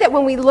think that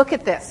when we look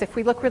at this, if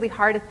we look really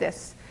hard at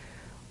this,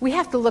 we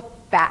have to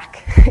look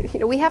back.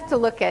 We have to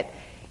look at,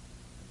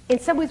 in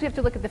some ways, we have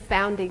to look at the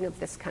founding of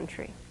this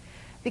country.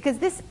 Because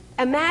this,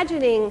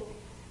 imagining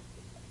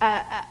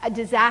a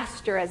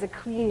disaster as a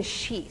clean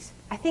sheet,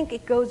 I think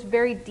it goes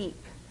very deep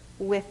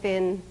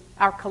within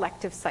our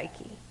collective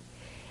psyche.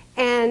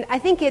 And I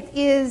think it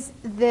is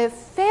the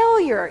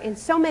failure in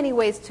so many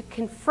ways to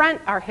confront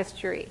our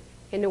history.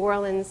 In New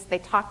Orleans, they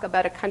talk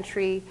about a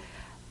country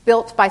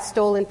built by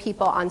stolen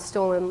people on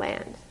stolen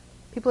land.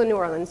 People in New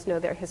Orleans know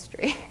their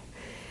history.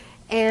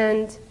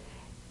 And,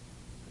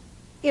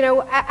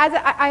 as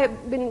I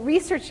have been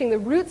researching the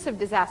roots of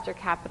disaster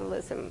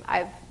capitalism,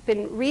 I've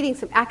been reading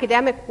some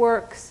academic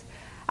works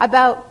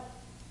about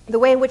the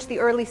way in which the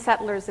early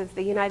settlers of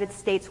the United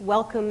States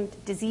welcomed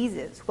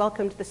diseases,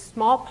 welcomed the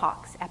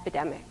smallpox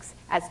epidemics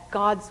as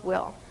God's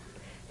will,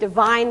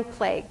 divine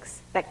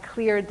plagues that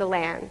cleared the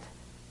land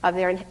of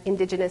their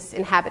indigenous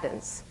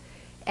inhabitants.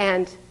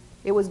 And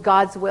it was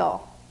God's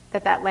will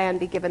that that land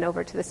be given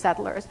over to the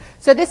settlers.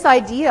 So this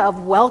idea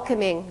of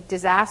welcoming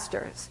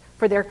disasters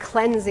for their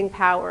cleansing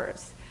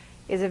powers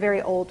is a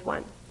very old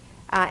one.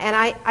 And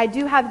I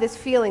do have this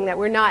feeling that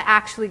we're not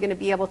actually going to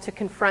be able to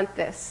confront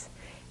this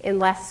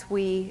unless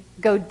we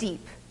go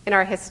deep in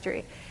our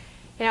history.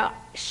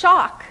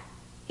 Shock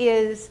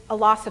is a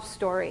loss of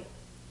story.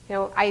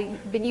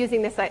 I've been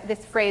using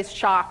this phrase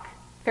shock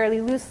fairly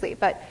loosely,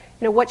 but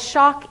what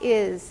shock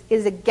is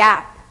a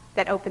gap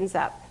that opens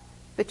up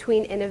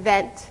between an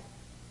event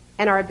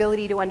and our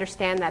ability to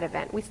understand that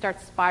event. We start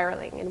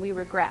spiraling and we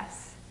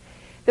regress.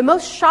 The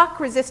most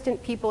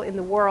shock-resistant people in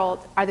the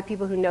world are the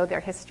people who know their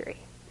history.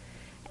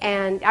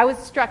 And I was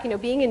struck,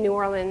 being in New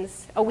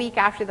Orleans a week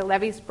after the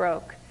levees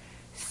broke,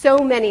 so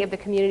many of the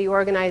community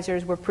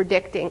organizers were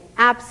predicting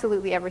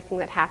absolutely everything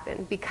that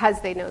happened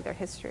because they know their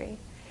history.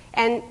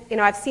 And,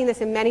 I've seen this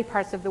in many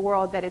parts of the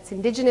world, that it's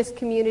indigenous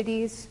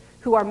communities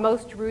who are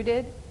most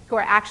rooted, who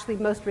are actually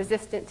most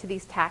resistant to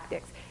these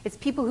tactics. It's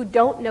people who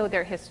don't know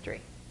their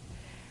history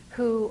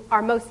who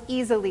are most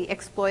easily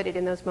exploited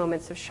in those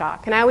moments of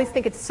shock. And I always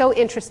think it's so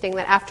interesting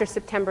that after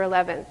September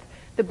 11th,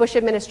 the Bush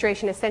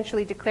administration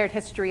essentially declared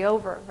history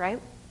over, right?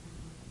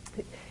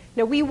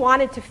 We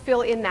wanted to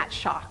fill in that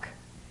shock.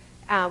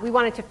 We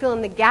wanted to fill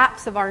in the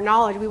gaps of our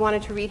knowledge. We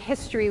wanted to read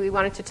history. We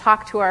wanted to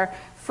talk to our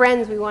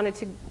friends. We wanted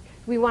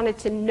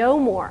to know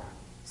more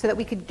so that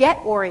we could get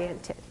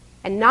oriented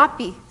and not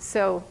be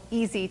so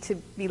easy to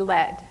be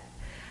led.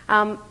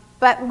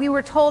 But we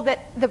were told that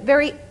the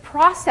very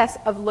process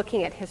of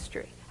looking at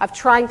history, of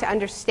trying to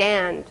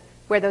understand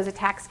where those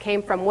attacks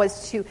came from,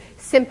 was to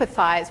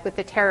sympathize with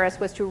the terrorists,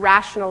 was to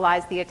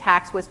rationalize the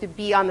attacks, was to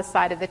be on the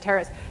side of the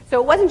terrorists. So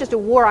it wasn't just a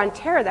war on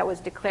terror that was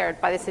declared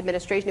by this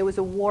administration, it was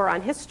a war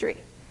on history.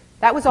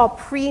 That was all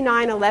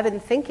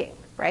pre-9/11 thinking,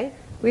 right?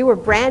 We were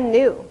brand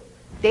new,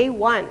 day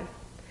one.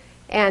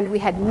 And we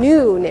had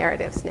new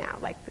narratives now,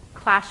 like the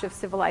clash of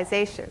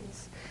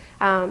civilizations.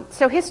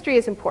 So history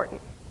is important,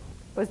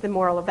 was the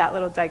moral of that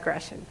little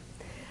digression.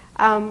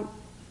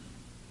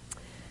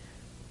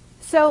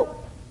 So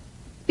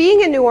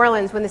being in New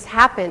Orleans when this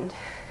happened,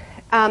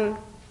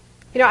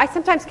 I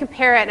sometimes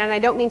compare it, and I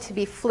don't mean to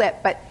be flip,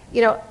 but,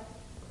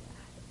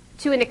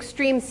 to an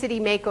extreme city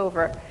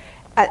makeover.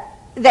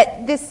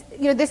 That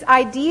this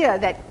idea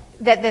that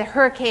that the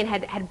hurricane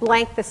had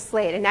blanked the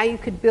slate, and now you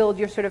could build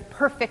your sort of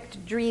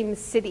perfect dream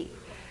city.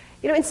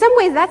 In some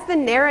ways, that's the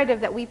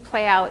narrative that we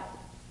play out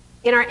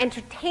in our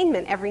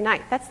entertainment every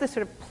night. That's the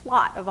sort of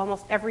plot of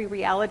almost every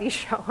reality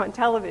show on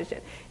television.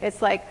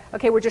 It's like,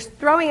 okay, we're just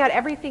throwing out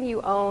everything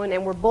you own,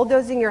 and we're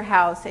bulldozing your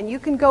house, and you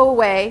can go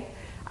away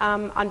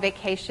on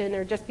vacation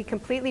or just be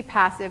completely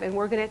passive, and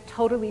we're going to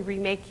totally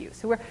remake you.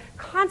 So we're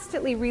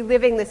constantly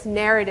reliving this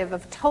narrative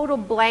of total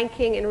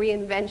blanking and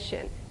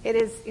reinvention. It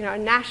is, a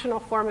national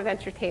form of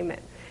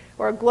entertainment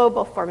or a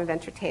global form of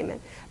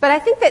entertainment. But I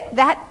think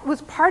that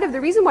was part of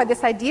the reason why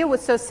this idea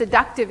was so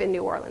seductive in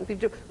New Orleans.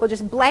 We'll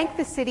just blank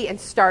the city and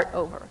start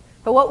over.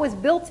 But what was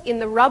built in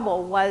the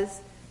rubble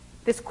was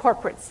this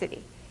corporate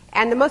city.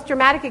 And the most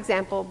dramatic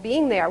example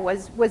being there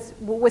was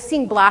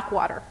seeing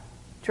Blackwater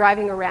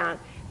driving around,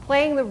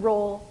 playing the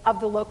role of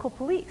the local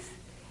police.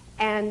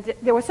 And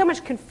there was so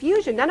much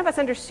confusion. None of us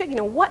understood,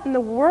 what in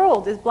the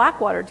world is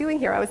Blackwater doing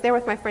here? I was there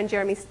with my friend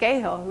Jeremy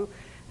Scahill, who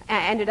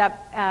ended up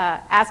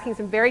asking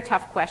some very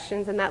tough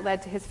questions, and that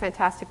led to his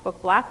fantastic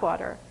book,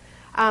 Blackwater.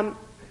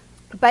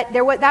 But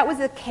that was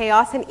a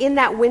chaos, and in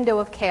that window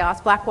of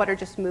chaos, Blackwater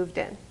just moved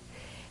in.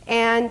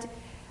 And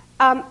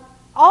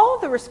all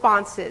of the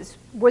responses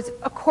was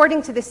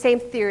according to the same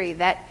theory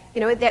that,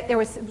 that there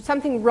was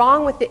something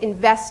wrong with the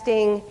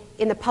investing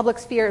in the public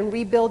sphere and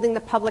rebuilding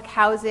the public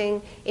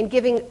housing, in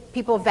giving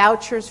people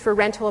vouchers for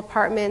rental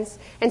apartments.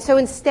 And so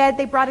instead,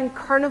 they brought in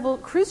Carnival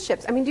cruise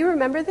ships. I mean, do you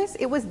remember this?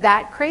 It was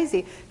that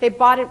crazy. They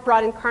brought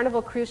in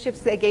Carnival cruise ships.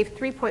 They gave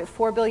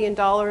 $3.4 billion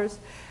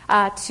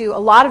to a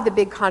lot of the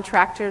big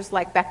contractors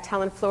like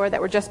Bechtel and Fluor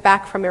that were just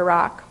back from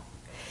Iraq.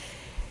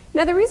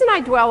 Now, the reason I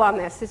dwell on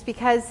this is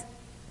because,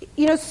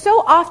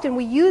 so often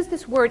we use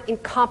this word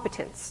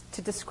incompetence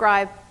to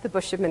describe the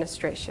Bush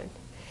administration.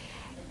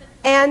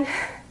 And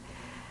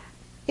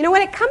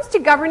when it comes to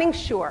governing,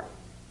 sure,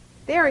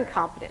 they're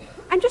incompetent.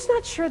 I'm just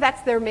not sure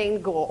that's their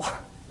main goal.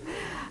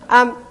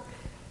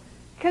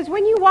 Because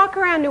when you walk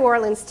around New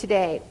Orleans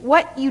today,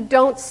 what you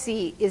don't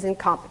see is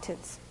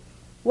incompetence.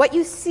 What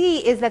you see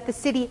is that the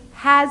city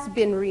has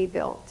been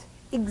rebuilt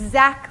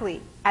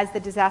exactly as the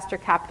disaster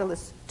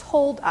capitalists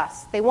told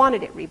us they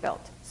wanted it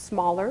rebuilt.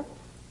 Smaller,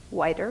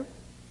 whiter,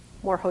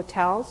 more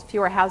hotels,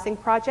 fewer housing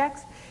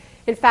projects.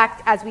 In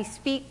fact, as we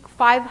speak,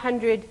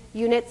 500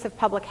 units of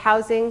public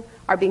housing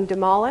are being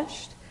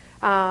demolished.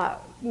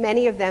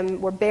 Many of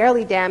them were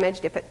barely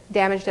damaged, if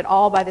damaged at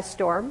all, by the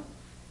storm.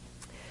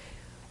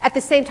 At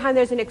the same time,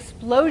 there's an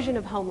explosion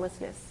of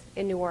homelessness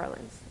in New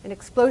Orleans, an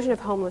explosion of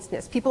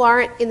homelessness. People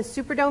aren't in the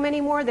Superdome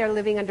anymore. They're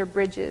living under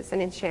bridges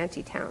and in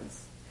shanty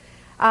towns.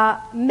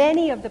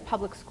 Many of the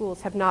public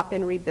schools have not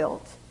been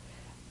rebuilt.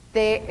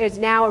 There is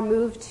now a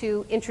move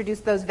to introduce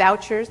those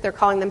vouchers. They're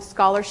calling them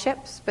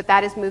scholarships, but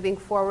that is moving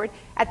forward.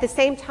 At the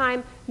same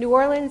time, New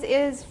Orleans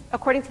is,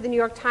 according to the New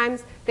York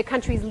Times, the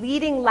country's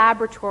leading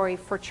laboratory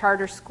for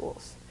charter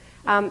schools.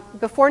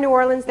 Before New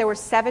Orleans, there were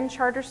 7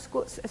 charter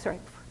schools.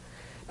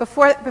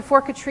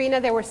 Before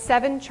Katrina, there were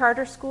 7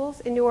 charter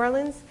schools in New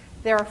Orleans.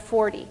 There are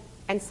 40,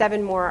 and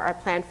 7 more are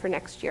planned for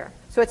next year.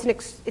 So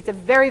it's a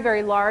very,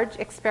 very large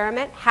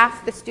experiment.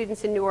 Half the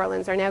students in New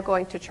Orleans are now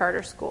going to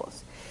charter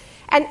schools.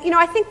 And,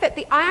 I think that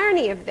the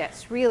irony of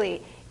this,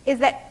 really, is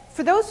that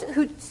for those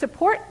who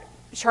support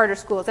charter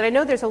schools, and I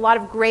know there's a lot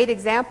of great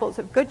examples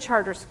of good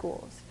charter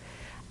schools,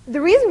 the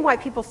reason why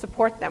people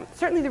support them,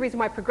 certainly the reason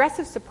why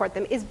progressives support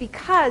them, is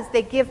because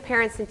they give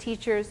parents and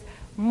teachers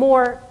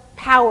more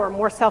power,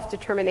 more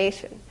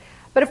self-determination.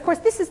 But of course,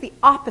 this is the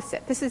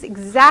opposite. This is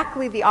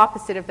exactly the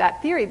opposite of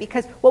that theory,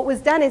 because what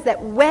was done is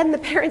that when the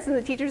parents and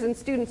the teachers and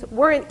students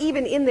weren't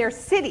even in their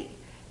city,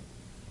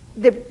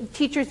 the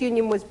teachers'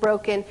 union was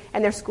broken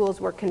and their schools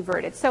were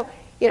converted. So,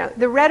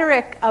 the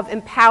rhetoric of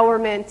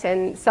empowerment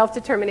and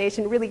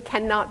self-determination really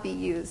cannot be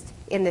used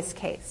in this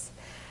case.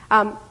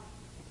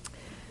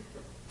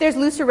 There's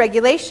looser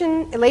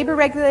regulation, labor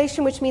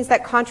regulation, which means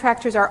that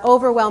contractors are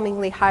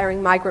overwhelmingly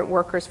hiring migrant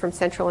workers from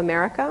Central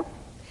America.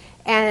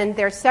 And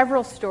there are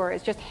several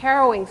stories, just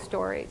harrowing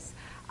stories,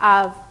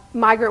 of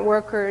migrant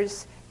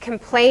workers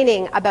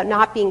complaining about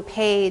not being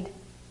paid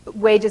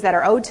wages that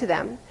are owed to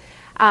them.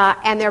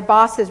 And their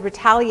bosses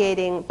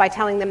retaliating by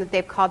telling them that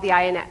they've called the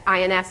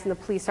INS and the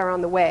police are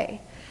on the way.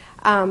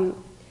 And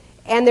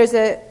there's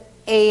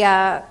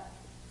a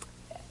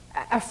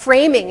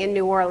framing in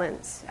New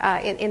Orleans,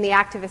 in the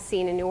activist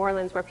scene in New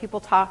Orleans, where people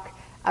talk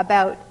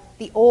about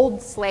the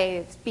old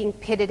slaves being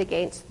pitted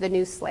against the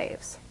new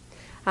slaves,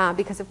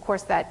 because of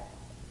course that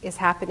is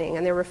happening,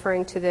 and they're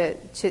referring to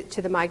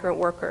the migrant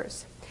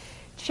workers.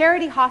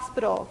 Charity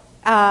Hospital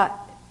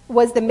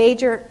was the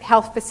major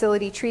health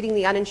facility treating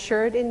the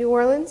uninsured in New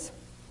Orleans.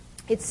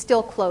 It's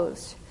still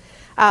closed.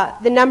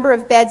 The number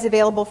of beds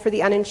available for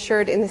the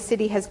uninsured in the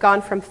city has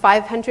gone from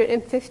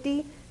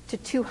 550 to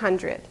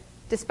 200,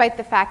 despite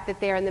the fact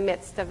that they are in the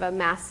midst of a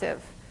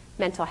massive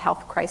mental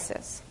health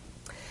crisis.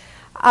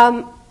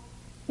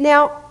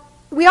 Now,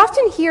 we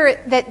often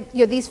hear that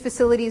these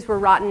facilities were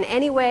rotten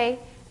anyway,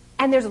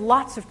 and there's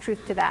lots of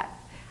truth to that.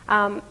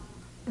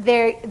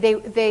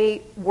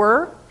 They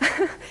were.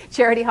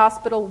 Charity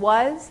Hospital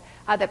was.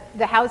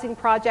 the housing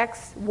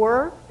projects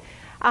were.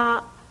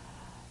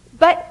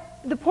 But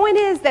the point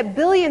is that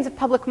billions of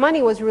public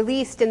money was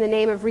released in the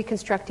name of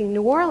reconstructing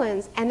New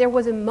Orleans, and there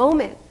was a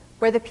moment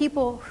where the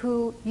people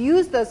who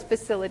used those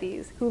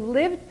facilities, who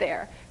lived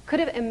there, could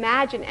have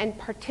imagined and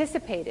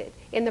participated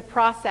in the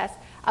process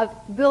of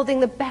building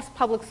the best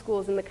public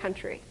schools in the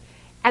country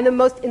and the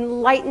most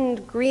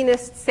enlightened,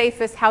 greenest,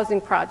 safest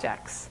housing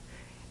projects.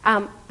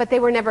 But they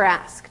were never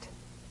asked.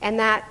 And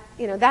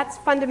that's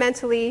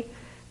fundamentally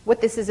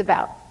what this is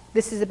about.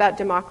 This is about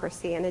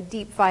democracy and a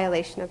deep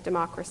violation of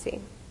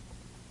democracy.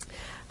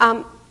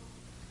 I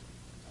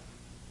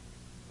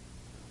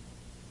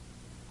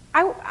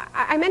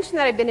mentioned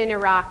that I've been in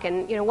Iraq,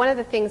 and one of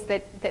the things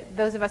that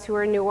those of us who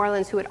were in New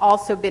Orleans who had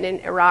also been in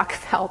Iraq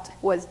felt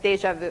was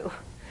déjà vu.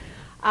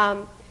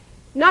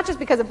 Not just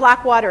because of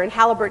Blackwater and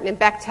Halliburton and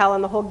Bechtel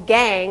and the whole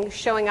gang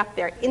showing up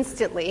there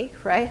instantly,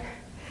 right?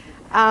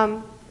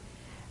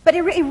 But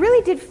it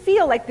really did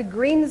feel like the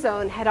green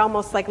zone had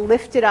almost like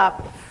lifted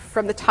up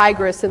from the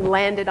Tigris and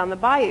landed on the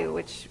bayou,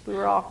 which we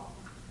were all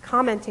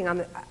commenting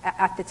on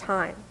at the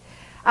time.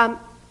 I've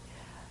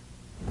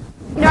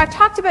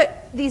talked about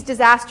these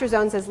disaster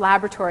zones as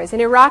laboratories,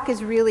 and Iraq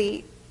is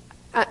really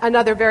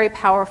another very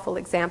powerful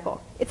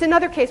example. It's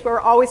another case where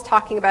we're always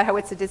talking about how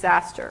it's a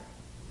disaster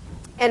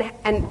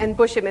and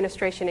Bush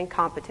administration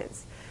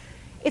incompetence.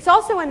 It's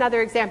also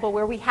another example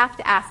where we have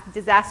to ask,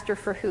 disaster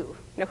for who?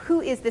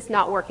 Who is this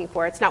not working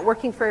for? It's not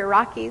working for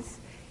Iraqis.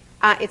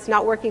 It's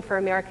not working for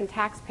American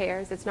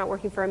taxpayers. It's not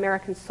working for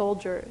American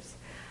soldiers.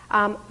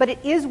 But it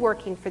is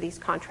working for these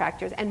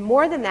contractors. And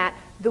more than that,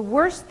 the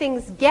worse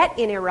things get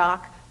in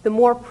Iraq, the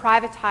more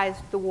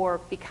privatized the war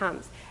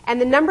becomes.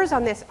 And the numbers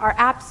on this are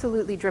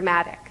absolutely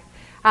dramatic.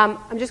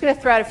 I'm just going to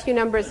throw out a few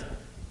numbers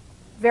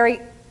very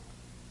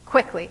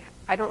quickly.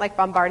 I don't like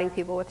bombarding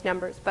people with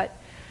numbers. But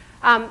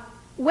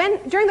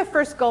during the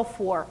first Gulf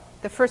War,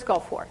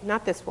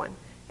 not this one,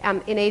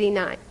 in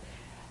 '89,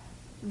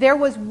 there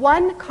was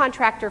one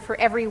contractor for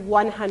every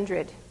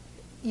 100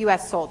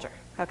 U.S. soldier,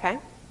 okay?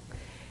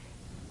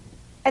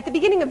 At the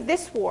beginning of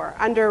this war,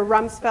 under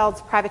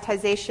Rumsfeld's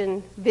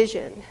privatization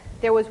vision,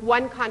 there was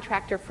one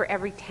contractor for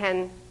every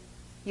 10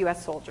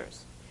 U.S.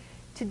 soldiers.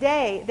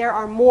 Today, there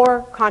are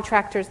more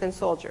contractors than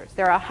soldiers.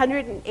 There are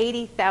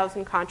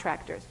 180,000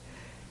 contractors,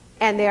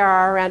 and there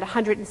are around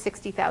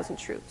 160,000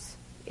 troops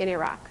in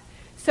Iraq.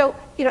 So,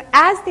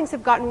 as things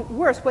have gotten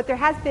worse, what there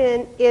has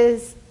been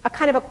is a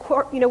kind of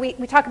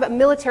we talk about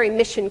military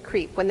mission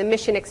creep, when the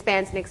mission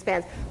expands and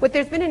expands. What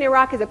there's been in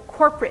Iraq is a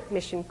corporate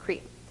mission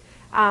creep.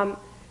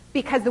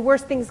 Because the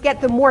worse things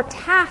get, the more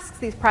tasks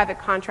these private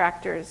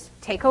contractors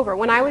take over.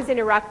 When I was in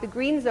Iraq, the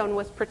green zone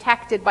was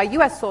protected by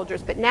U.S.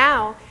 soldiers, but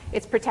now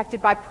it's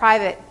protected by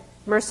private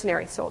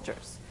mercenary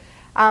soldiers.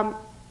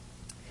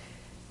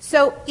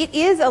 So it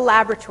is a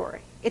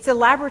laboratory. It's a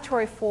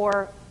laboratory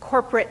for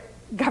corporate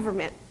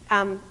government.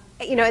 And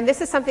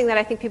this is something that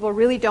I think people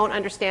really don't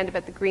understand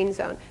about the green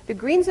zone. The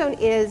green zone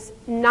is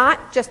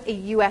not just a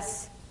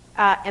U.S.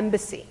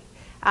 embassy.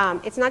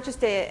 It's not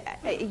just a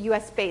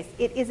U.S. base.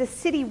 It is a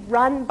city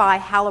run by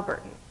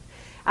Halliburton.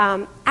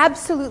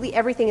 Absolutely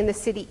everything in the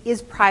city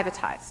is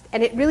privatized,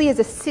 and it really is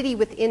a city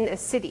within a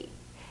city.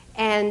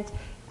 And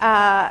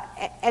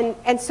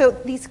so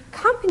these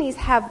companies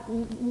have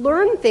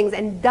learned things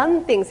and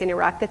done things in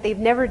Iraq that they've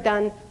never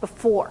done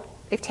before.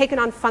 They've taken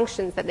on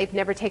functions that they've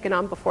never taken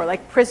on before,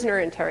 like prisoner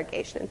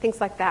interrogation and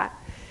things like that.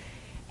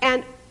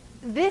 And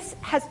this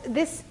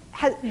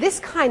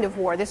kind of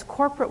war, this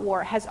corporate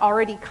war, has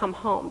already come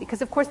home.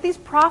 Because, of course, these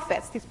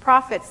profits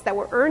that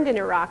were earned in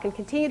Iraq and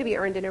continue to be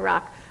earned in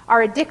Iraq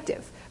are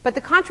addictive. But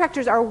the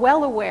contractors are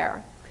well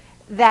aware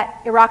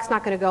that Iraq's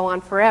not going to go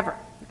on forever,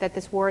 that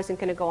this war isn't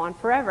going to go on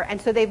forever.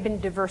 And so they've been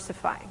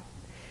diversifying.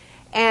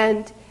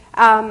 And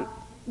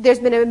there's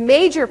been a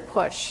major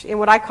push in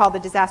what I call the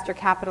disaster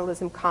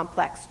capitalism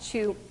complex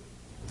to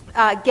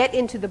get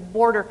into the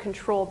border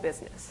control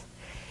business.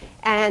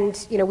 And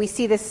we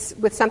see this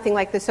with something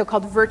like the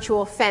so-called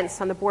virtual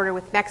fence on the border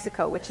with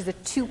Mexico, which is a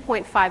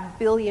 $2.5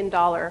 billion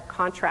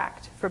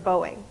contract for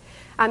Boeing.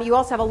 You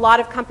also have a lot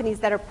of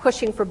companies that are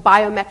pushing for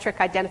biometric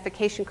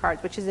identification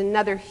cards, which is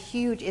another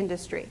huge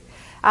industry.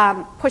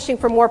 Pushing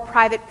for more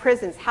private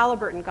prisons.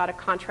 Halliburton got a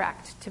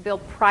contract to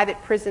build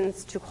private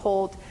prisons to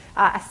hold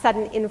a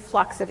sudden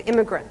influx of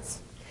immigrants.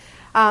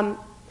 And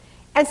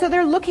so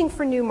they're looking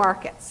for new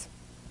markets.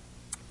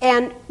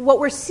 And what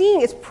we're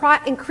seeing is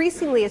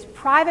increasingly is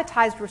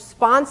privatized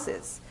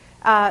responses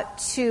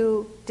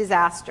to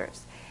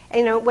disasters.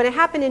 And, when it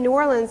happened in New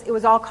Orleans, it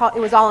was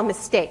all a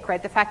mistake,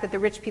 right? The fact that the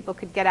rich people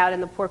could get out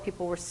and the poor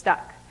people were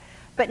stuck.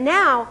 But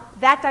now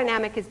that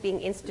dynamic is being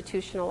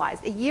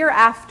institutionalized. A year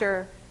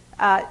after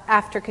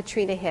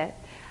Katrina hit,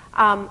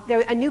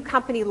 a new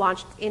company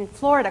launched in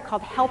Florida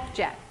called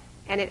HelpJet,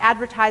 and it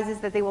advertises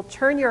that they will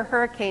turn your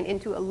hurricane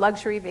into a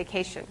luxury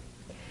vacation.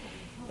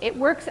 It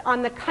works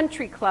on the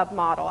country club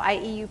model,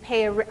 i.e. you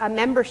pay a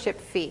membership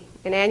fee,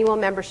 an annual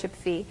membership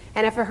fee,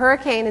 and if a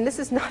hurricane, and this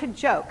is not a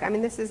joke, I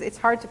mean it's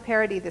hard to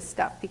parody this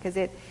stuff because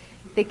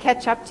they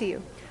catch up to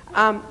you.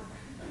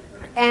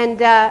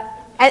 And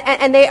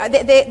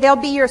they'll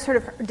be your sort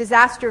of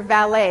disaster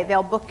valet.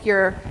 They'll book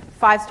your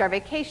 5-star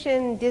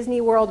vacation,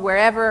 Disney World,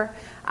 wherever,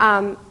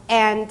 and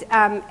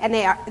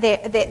they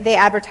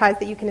advertise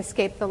that you can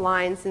escape the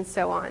lines and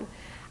so on.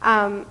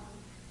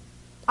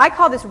 I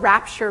call this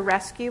rapture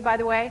rescue, by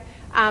the way,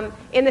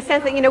 in the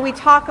sense that, we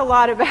talk a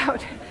lot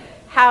about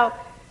how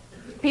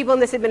people in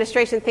this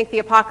administration think the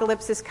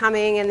apocalypse is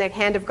coming and the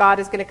hand of God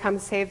is going to come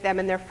save them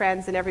and their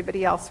friends and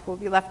everybody else will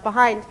be left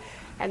behind.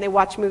 And they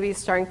watch movies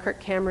starring Kirk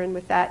Cameron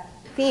with that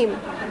theme.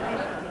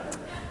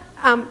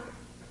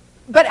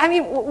 But I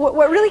mean,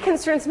 what really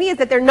concerns me is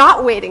that they're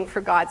not waiting for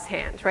God's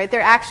hand, right?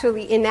 They're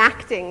actually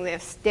enacting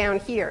this down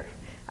here.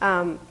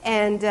 And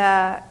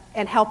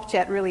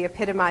HelpJet really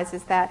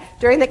epitomizes that.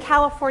 During the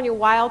California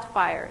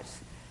wildfires,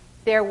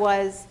 there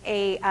was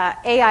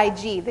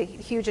AIG, the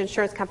huge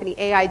insurance company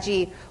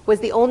AIG, was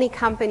the only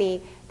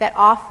company that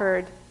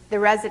offered the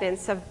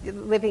residents of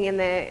living in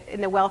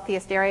the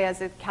wealthiest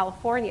areas of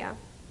California.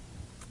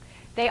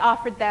 They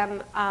offered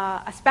them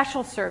a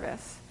special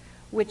service,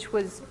 which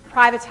was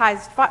private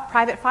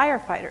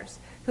firefighters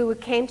who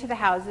came to the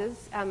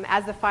houses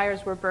as the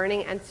fires were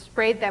burning and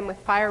sprayed them with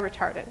fire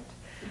retardant.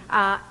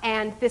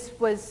 And this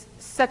was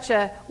such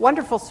a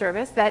wonderful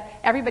service that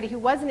everybody who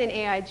wasn't an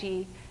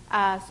AIG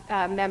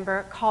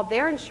member called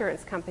their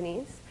insurance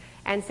companies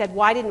and said,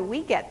 why didn't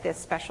we get this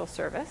special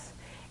service?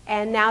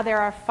 And now there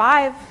are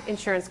 5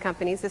 insurance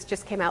companies, this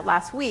just came out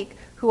last week,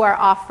 who are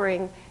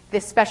offering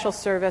this special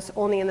service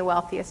only in the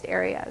wealthiest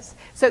areas.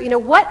 So,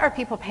 what are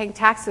people paying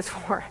taxes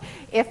for,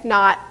 if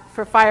not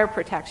for fire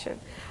protection?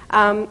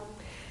 Now,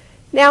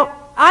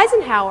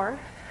 Eisenhower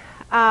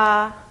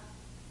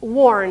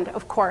warned,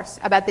 of course,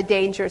 about the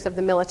dangers of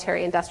the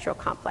military-industrial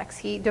complex.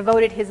 He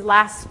devoted his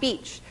last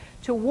speech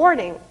to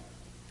warning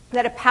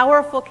that a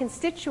powerful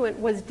constituent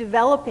was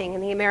developing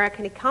in the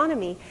American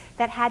economy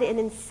that had an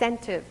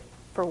incentive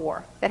for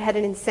war,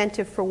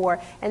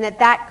 and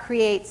that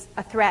creates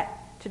a threat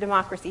to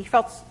democracy. He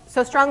felt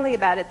so strongly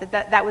about it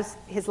that was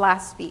his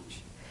last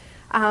speech.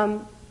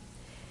 Now,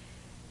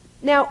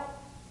 so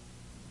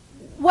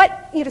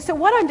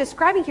what I'm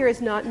describing here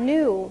is not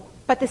new,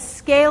 but the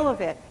scale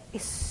of it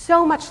is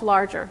so much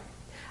larger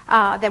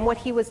than what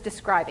he was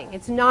describing.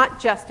 It's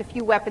not just a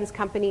few weapons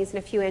companies and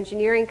a few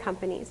engineering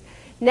companies.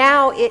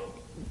 Now,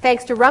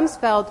 thanks to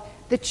Rumsfeld,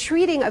 the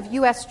treating of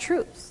U.S.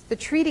 troops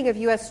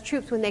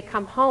when they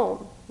come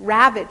home,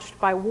 ravaged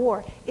by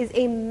war, is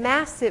a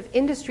massive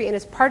industry and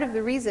is part of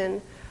the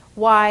reason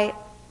why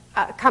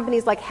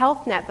companies like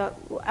HealthNet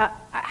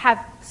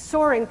have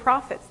soaring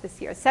profits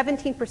this year.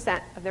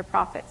 17% of their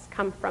profits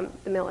come from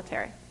the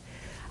military.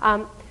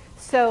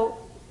 So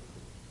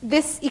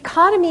this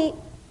economy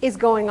is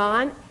going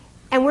on,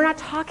 and we're not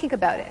talking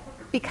about it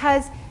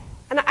because,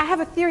 and I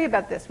have a theory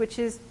about this, which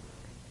is,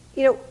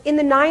 in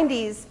the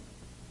 90s,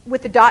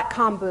 with the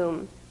dot-com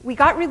boom, we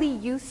got really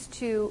used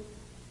to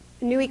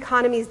new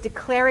economies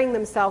declaring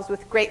themselves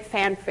with great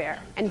fanfare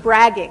and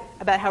bragging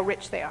about how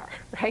rich they are,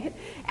 right?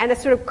 And a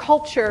sort of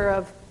culture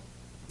of,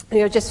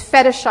 just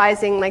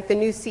fetishizing like the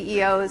new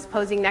CEOs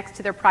posing next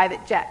to their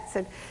private jets.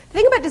 And the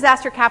thing about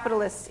disaster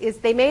capitalists is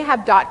they may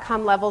have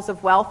dot-com levels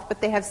of wealth,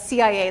 but they have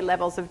CIA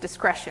levels of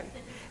discretion.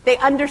 They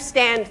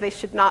understand they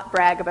should not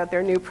brag about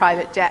their new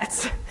private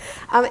jets.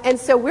 And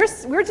so we're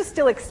just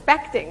still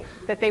expecting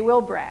that they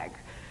will brag.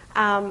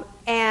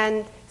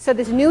 And so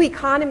this new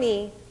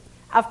economy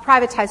of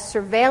privatized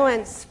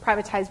surveillance,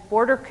 privatized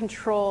border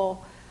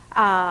control,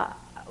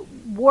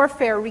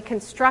 warfare,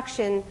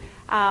 reconstruction,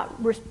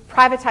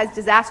 privatized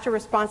disaster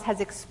response has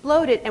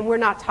exploded, and we're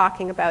not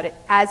talking about it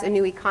as a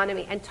new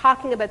economy and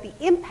talking about the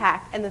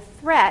impact and the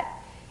threat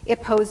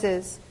it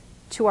poses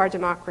to our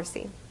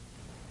democracy.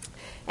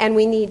 And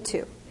we need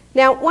to.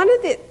 Now, one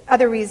of the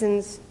other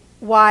reasons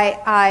why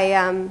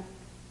I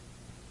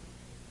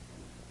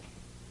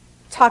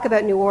talk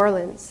about New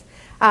Orleans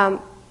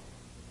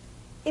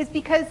is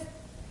because,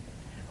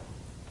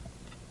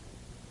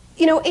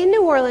 in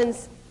New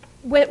Orleans,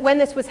 when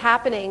this was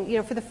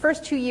happening, for the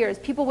first 2 years,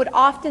 people would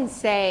often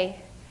say,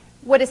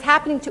 what is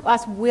happening to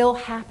us will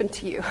happen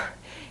to you.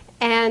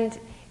 And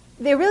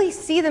they really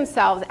see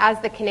themselves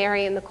as the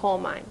canary in the coal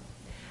mine.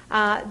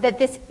 That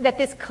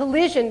this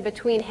collision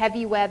between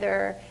heavy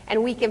weather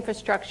and weak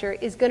infrastructure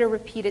is going to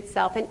repeat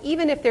itself. And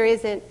even if there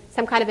isn't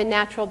some kind of a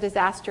natural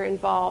disaster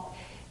involved,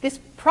 this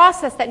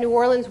process that New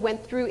Orleans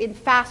went through in this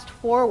fast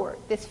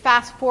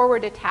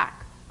forward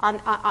attack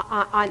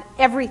on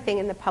everything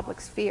in the public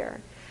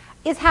sphere,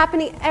 is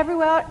happening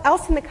everywhere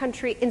else in the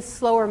country in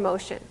slower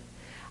motion.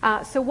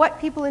 So what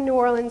people in New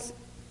Orleans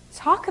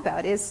talk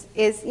about is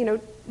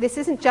this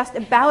isn't just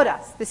about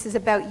us, this is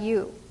about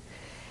you.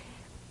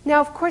 Now,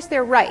 of course,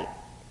 they're right.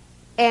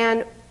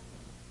 And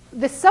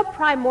the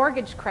subprime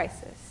mortgage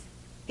crisis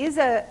is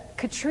a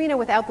Katrina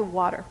without the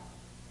water.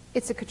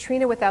 It's a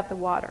Katrina without the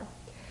water.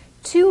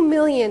 2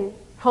 million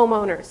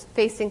homeowners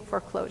facing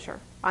foreclosure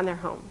on their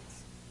homes.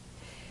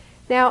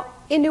 Now,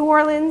 in New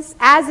Orleans,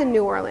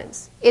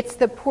 it's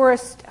the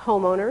poorest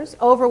homeowners,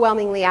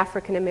 overwhelmingly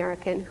African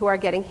American, who are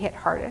getting hit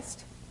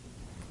hardest.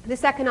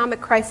 This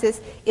economic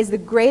crisis is the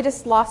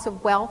greatest loss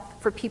of wealth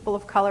for people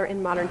of color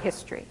in modern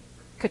history.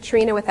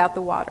 Katrina without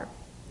the water.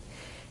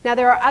 Now,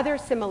 there are other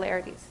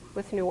similarities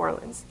with New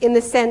Orleans in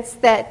the sense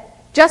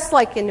that, just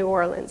like in New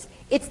Orleans,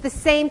 it's the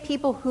same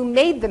people who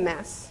made the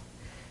mess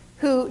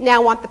who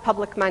now want the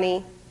public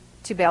money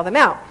to bail them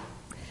out,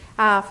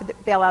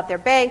 bail out their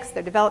banks,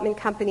 their development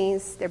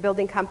companies, their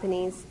building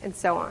companies, and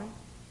so on.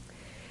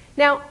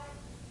 Now,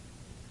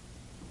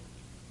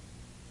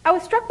 I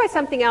was struck by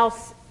something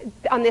else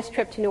on this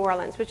trip to New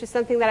Orleans, which is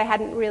something that I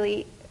hadn't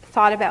really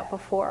thought about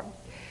before,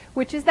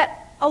 which is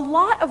that a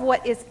lot of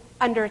what is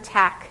under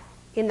attack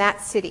in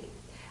that city,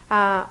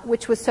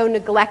 which was so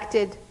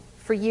neglected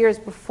for years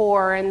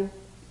before, and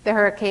the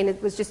hurricane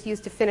was just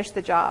used to finish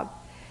the job,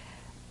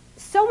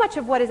 so much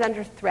of what is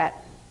under threat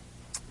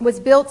was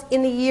built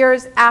in the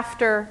years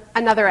after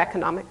another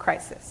economic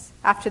crisis,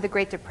 after the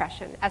Great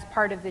Depression, as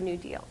part of the New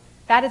Deal.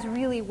 That is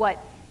really what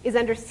is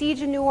under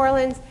siege in New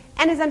Orleans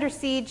and is under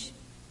siege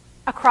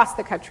across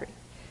the country.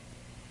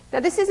 Now,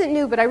 this isn't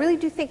new, but I really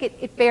do think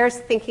it bears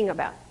thinking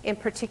about, in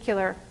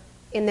particular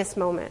in this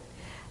moment.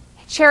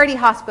 Charity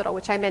Hospital,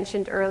 which I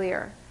mentioned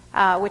earlier,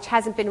 which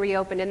hasn't been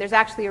reopened, and there's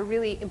actually a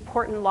really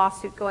important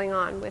lawsuit going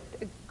on with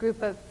a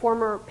group of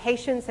former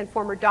patients and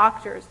former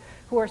doctors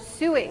who are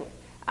suing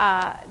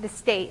the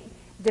state,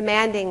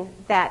 demanding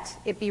that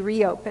it be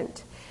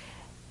reopened.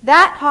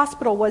 That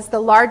hospital was the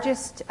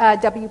largest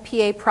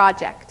WPA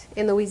project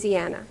in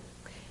Louisiana,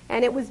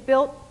 and it was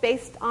built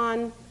based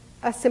on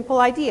a simple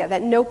idea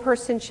that no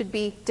person should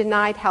be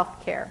denied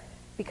health care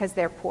because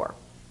they're poor.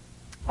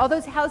 All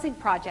those housing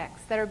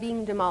projects that are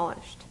being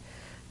demolished,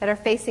 that are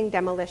facing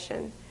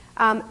demolition,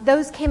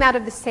 those came out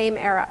of the same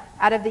era,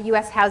 out of the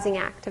U.S. Housing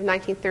Act of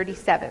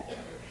 1937.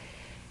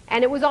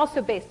 And it was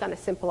also based on a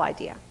simple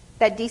idea,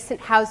 that decent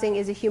housing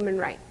is a human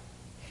right.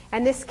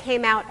 And this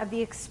came out of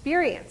the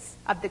experience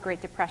of the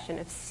Great Depression,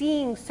 of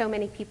seeing so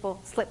many people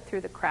slip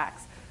through the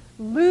cracks,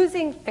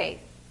 losing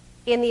faith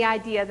in the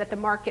idea that the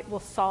market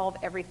will solve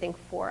everything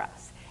for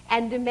us,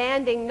 and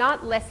demanding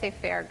not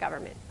laissez-faire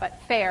government,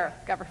 but fair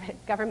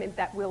government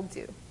that will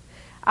do.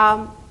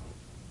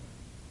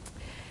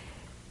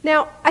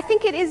 Now, I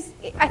think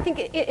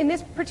in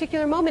this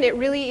particular moment, it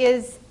really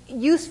is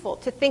useful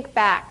to think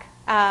back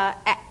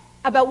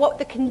about what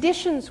the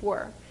conditions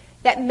were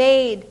that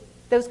made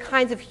those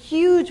kinds of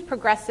huge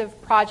progressive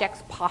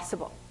projects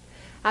possible.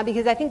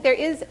 Because I think there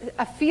is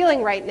a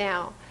feeling right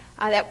now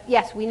that,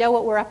 yes, we know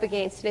what we're up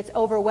against, and it's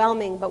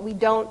overwhelming, but we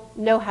don't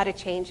know how to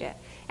change it.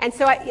 And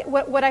so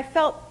what I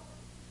felt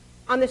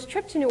on this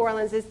trip to New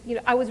Orleans is,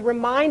 I was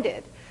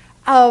reminded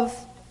of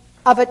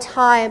a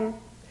time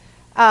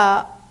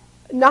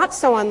not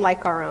so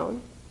unlike our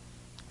own,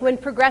 when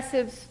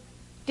progressives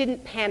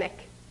didn't panic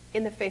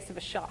in the face of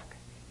a shock,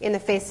 in the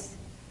face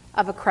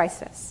of a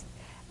crisis.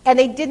 And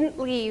they didn't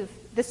leave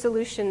the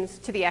solutions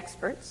to the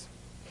experts.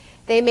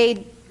 They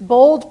made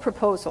bold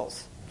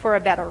proposals for a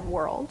better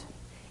world.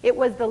 It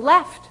was the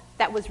left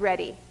that was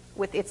ready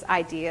with its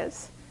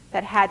ideas,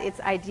 that had its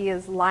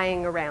ideas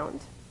lying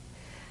around.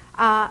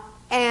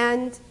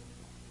 And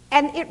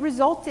it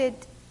resulted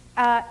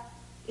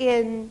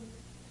in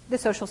the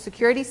Social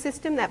Security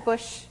system that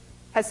Bush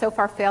has so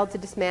far failed to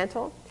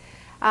dismantle,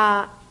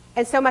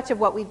 and so much of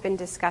what we've been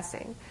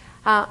discussing.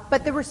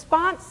 But the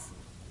response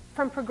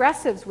from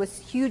progressives was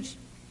huge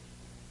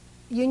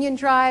union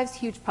drives,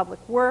 huge public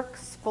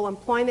works, full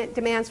employment,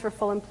 demands for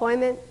full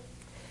employment.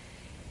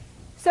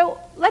 So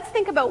let's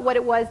think about what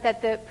it was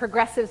that the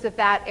progressives of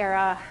that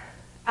era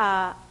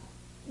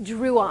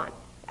drew on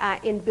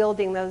in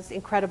building those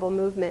incredible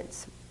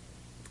movements.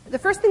 The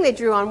first thing they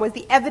drew on was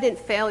the evident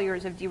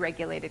failures of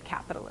deregulated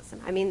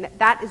capitalism. I mean,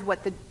 that is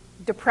what the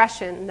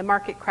Depression, the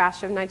market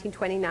crash of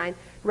 1929,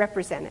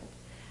 represented.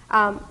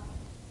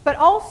 But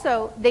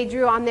also, they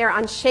drew on their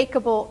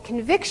unshakable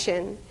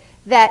conviction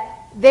that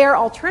their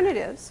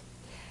alternatives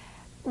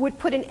would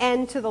put an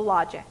end to the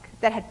logic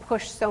that had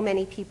pushed so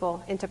many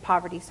people into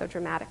poverty so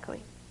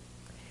dramatically.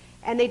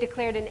 And they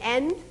declared an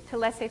end to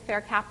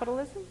laissez-faire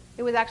capitalism.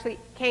 It was actually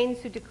Keynes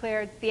who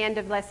declared the end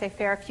of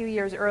laissez-faire a few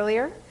years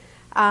earlier,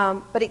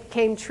 but it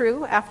came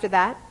true after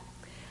that.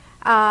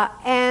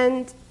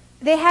 And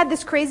they had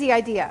this crazy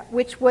idea,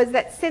 which was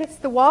that since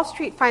the Wall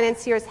Street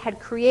financiers had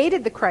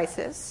created the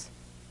crisis,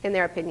 in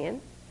their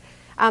opinion,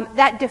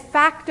 that de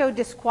facto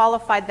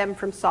disqualified them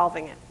from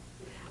solving it.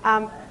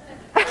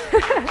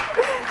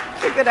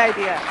 It's a good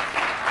idea.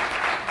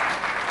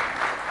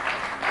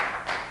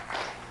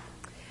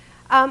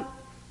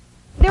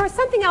 There was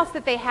something else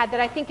that they had that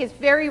I think is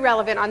very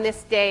relevant on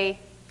this day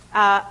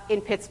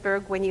in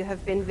Pittsburgh when you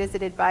have been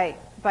visited by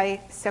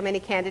so many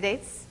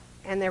candidates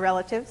and their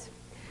relatives,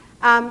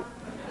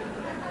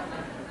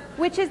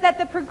 which is that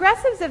the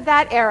progressives of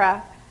that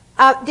era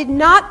did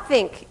not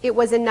think it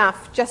was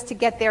enough just to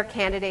get their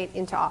candidate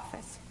into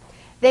office.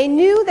 They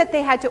knew that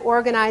they had to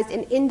organize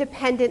an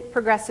independent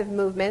progressive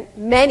movement,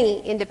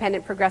 many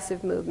independent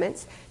progressive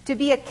movements, to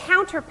be a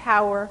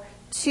counterpower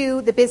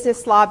to the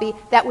business lobby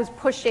that was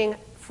pushing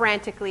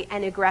frantically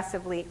and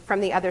aggressively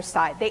from the other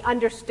side. They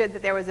understood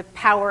that there was a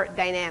power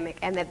dynamic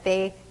and that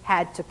they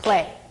had to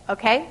play,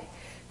 okay?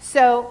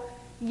 So,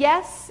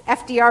 yes,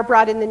 FDR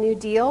brought in the New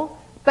Deal,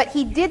 but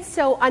he did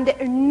so under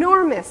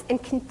enormous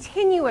and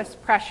continuous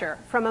pressure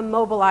from a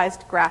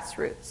mobilized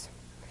grassroots.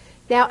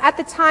 Now, at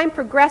the time,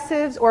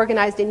 progressives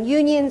organized in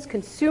unions,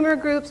 consumer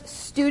groups,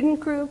 student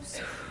groups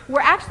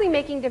were actually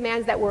making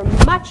demands that were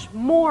much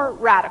more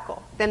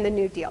radical than the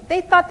New Deal.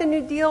 They thought the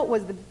New Deal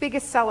was the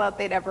biggest sellout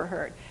they'd ever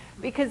heard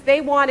because they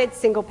wanted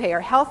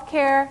single-payer health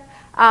care.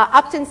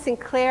 Upton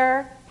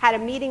Sinclair had a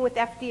meeting with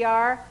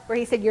FDR where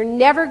he said, you're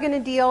never going to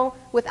deal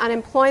with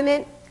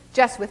unemployment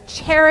just with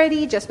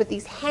charity, just with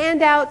these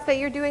handouts that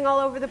you're doing all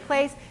over the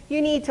place.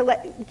 You need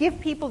to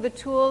give people the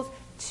tools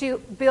to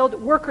build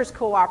workers'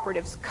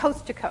 cooperatives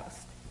coast to coast.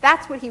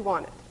 That's what he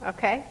wanted,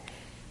 okay?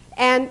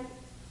 And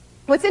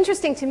what's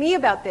interesting to me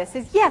about this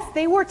is, yes,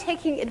 they were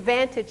taking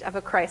advantage of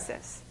a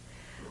crisis,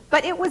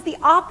 but it was the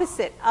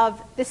opposite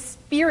of the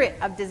spirit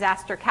of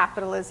disaster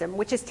capitalism,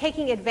 which is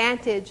taking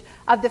advantage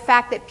of the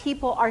fact that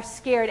people are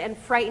scared and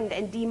frightened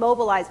and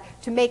demobilized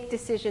to make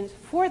decisions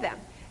for them.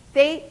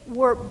 They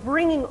were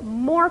bringing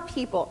more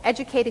people,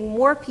 educating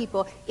more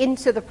people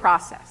into the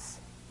process.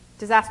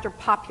 Disaster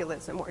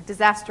populism or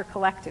disaster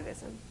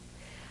collectivism.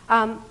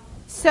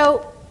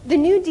 So the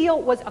New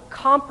Deal was a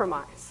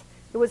compromise.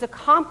 It was a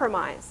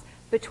compromise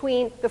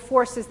between the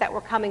forces that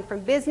were coming from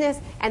business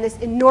and this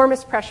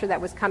enormous pressure that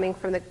was coming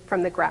from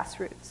the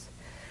grassroots.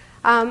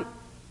 I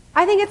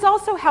think it's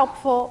also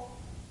helpful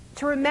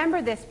to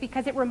remember this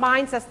because it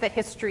reminds us that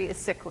history is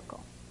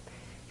cyclical.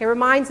 It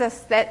reminds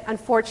us that,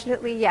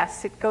 unfortunately,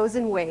 yes, it goes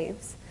in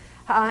waves.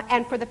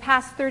 And for the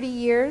past 30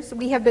 years,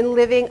 we have been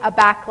living a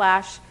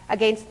backlash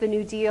against the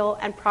New Deal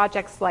and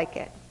projects like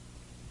it.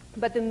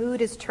 But the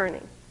mood is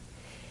turning.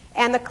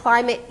 And the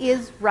climate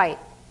is right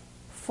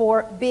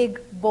for big,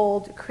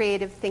 bold,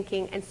 creative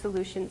thinking and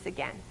solutions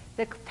again.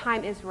 The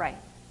time is right.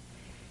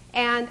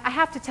 And I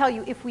have to tell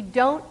you, if we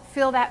don't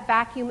fill that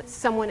vacuum,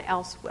 someone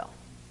else will.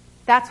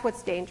 That's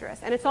what's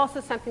dangerous. And it's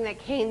also something that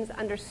Keynes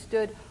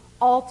understood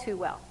all too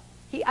well.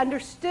 He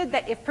understood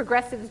that if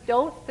progressives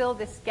don't fill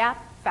this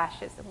gap,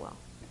 fascism will.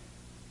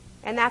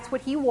 And that's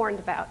what he warned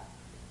about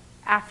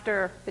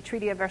after the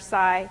Treaty of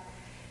Versailles,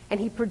 and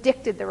he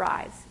predicted the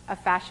rise of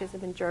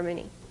fascism in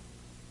Germany.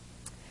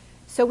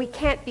 So we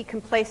can't be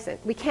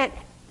complacent. We can't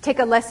take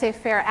a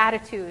laissez-faire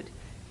attitude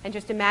and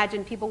just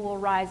imagine people will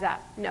rise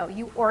up. No,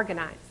 you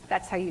organize.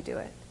 That's how you do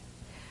it.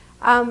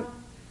 I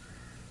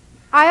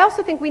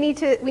also think we need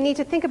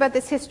to think about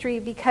this history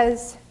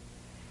because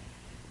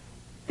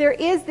there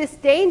is this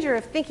danger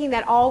of thinking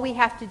that all we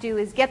have to do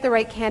is get the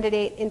right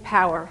candidate in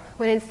power,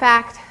 when in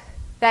fact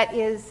that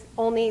is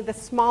only the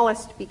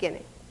smallest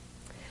beginning.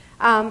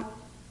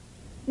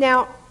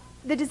 Now,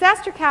 the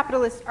disaster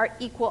capitalists are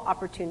equal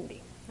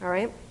opportunity, all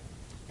right?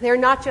 They're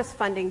not just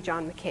funding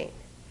John McCain.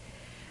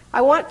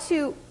 I want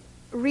to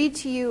read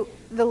to you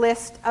the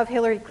list of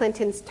Hillary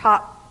Clinton's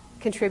top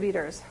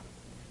contributors.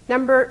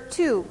 Number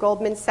 2,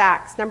 Goldman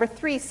Sachs. Number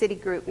 3,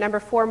 Citigroup. Number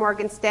 4,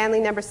 Morgan Stanley.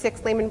 Number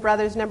 6, Lehman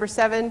Brothers. Number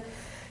 7,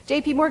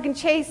 JP Morgan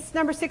Chase.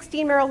 Number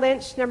 16, Merrill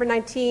Lynch. Number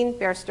 19,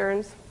 Bear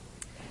Stearns.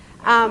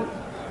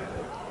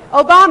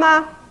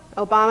 Obama,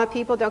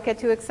 people, don't get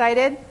too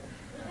excited.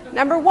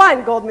 Number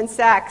 1, Goldman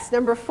Sachs.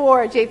 Number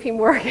 4, JP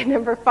Morgan.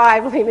 Number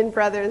 5, Lehman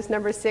Brothers.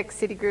 Number 6,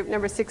 Citigroup.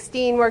 Number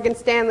 16, Morgan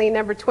Stanley.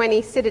 Number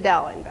 20,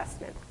 Citadel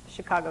Investment,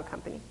 Chicago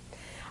company.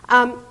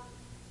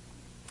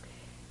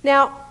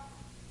 Now,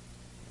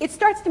 it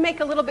starts to make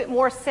a little bit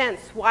more sense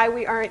why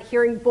we aren't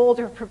hearing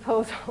bolder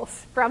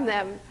proposals from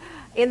them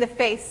in the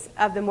face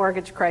of the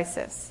mortgage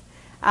crisis,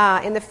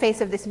 in the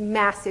face of this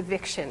mass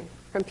eviction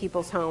from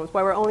people's homes,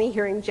 why we're only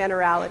hearing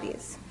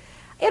generalities.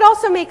 It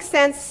also makes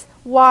sense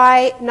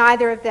why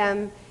neither of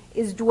them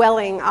is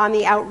dwelling on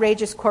the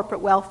outrageous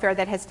corporate welfare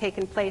that has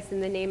taken place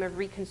in the name of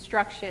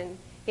Reconstruction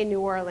in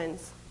New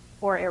Orleans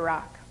or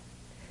Iraq.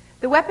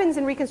 The weapons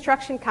and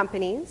reconstruction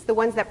companies, the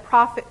ones that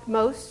profit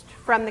most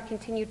from the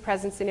continued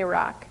presence in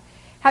Iraq,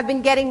 have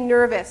been getting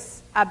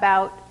nervous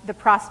about the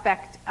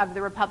prospect of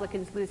the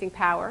Republicans losing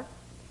power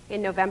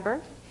in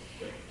November.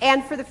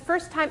 And for the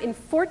first time in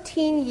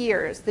 14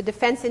 years, the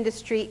defense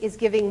industry is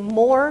giving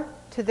more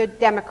to the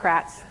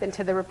Democrats than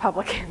to the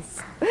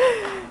Republicans.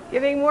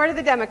 Giving more to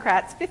the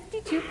Democrats,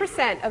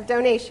 52% of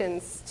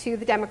donations to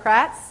the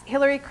Democrats.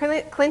 Hillary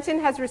Clinton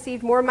has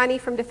received more money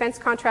from defense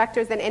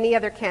contractors than any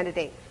other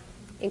candidate,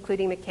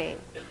 including McCain.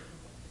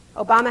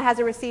 Obama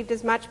hasn't received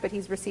as much, but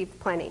he's received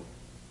plenty.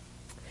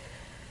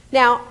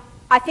 Now,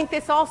 I think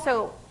this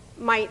also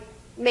might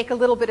make a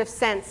little bit of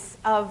sense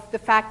of the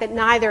fact that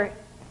neither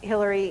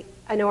Hillary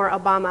nor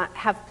Obama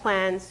have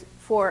plans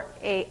for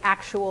an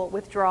actual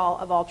withdrawal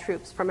of all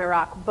troops from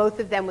Iraq. Both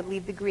of them would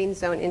leave the green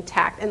zone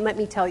intact. And let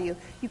me tell you,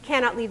 you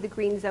cannot leave the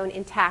green zone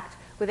intact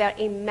without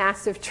a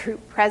massive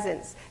troop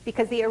presence,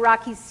 because the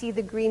Iraqis see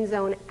the green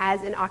zone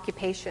as an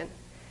occupation.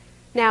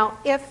 Now,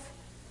 if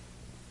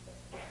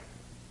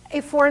a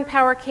foreign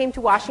power came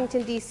to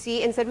Washington,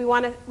 D.C. and said, we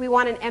want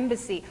an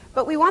embassy,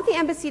 but we want the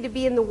embassy to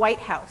be in the White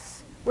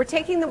House. We're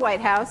taking the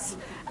White House.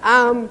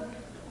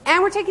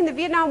 And we're taking the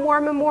Vietnam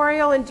War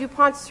Memorial and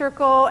DuPont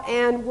Circle,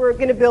 and we're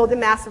going to build a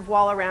massive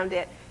wall around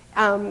it.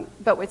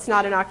 But it's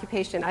not an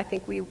occupation. I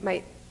think we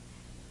might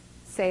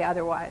say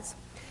otherwise.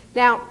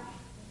 Now,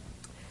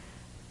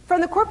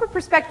 from the corporate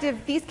perspective,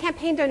 these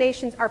campaign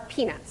donations are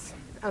peanuts,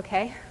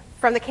 okay?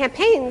 From the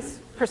campaign's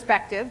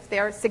perspective, they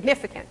are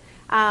significant.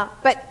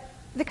 But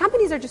the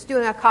companies are just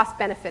doing a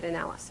cost-benefit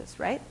analysis,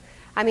 right?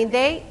 I mean,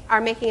 they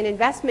are making an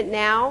investment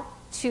now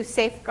to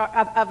safeguard,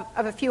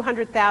 of a few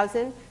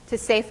 $100,000 to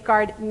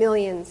safeguard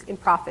millions in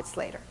profits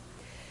later.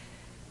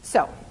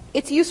 So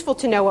it's useful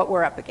to know what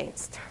we're up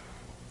against.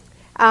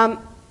 And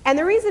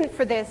the reason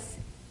for this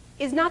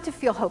is not to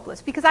feel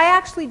hopeless, because I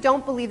actually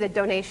don't believe that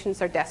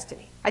donations are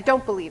destiny. I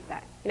don't believe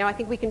that. You know, I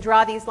think we can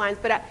draw these lines,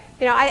 but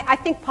I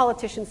think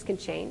politicians can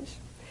change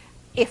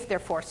if they're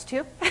forced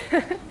to.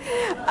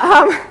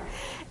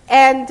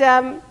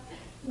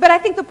 But I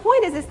think the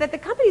point is that the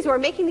companies who are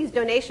making these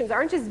donations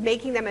aren't just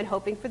making them and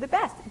hoping for the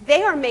best.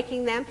 They are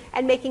making them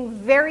and making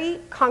very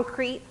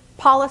concrete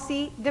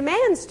policy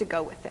demands to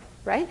go with it,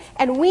 right?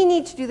 And we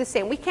need to do the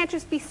same. We can't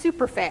just be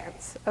super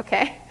fans,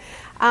 okay?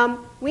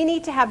 We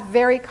need to have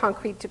very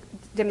concrete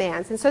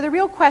demands. And so the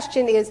real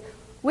question is,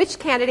 which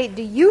candidate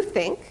do you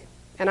think,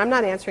 and I'm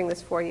not answering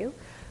this for you,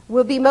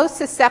 will be most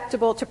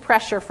susceptible to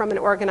pressure from an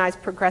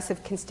organized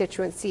progressive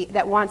constituency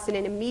that wants an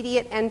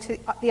immediate end to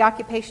the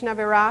occupation of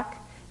Iraq,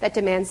 that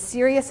demands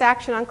serious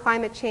action on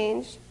climate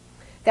change,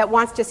 that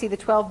wants to see the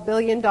 $12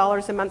 billion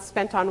a month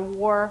spent on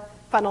war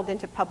funneled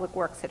into public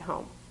works at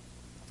home?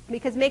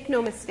 Because make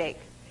no mistake,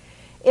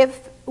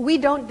 if we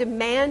don't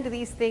demand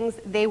these things,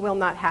 they will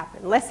not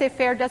happen.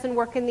 Laissez-faire doesn't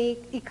work in the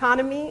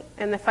economy,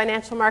 and the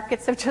financial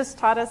markets have just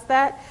taught us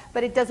that,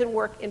 but it doesn't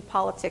work in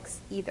politics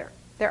either.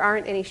 There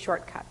aren't any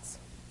shortcuts.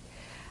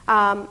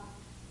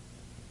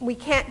 We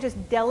can't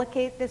just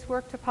delegate this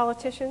work to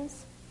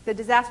politicians. The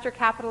disaster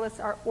capitalists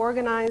are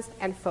organized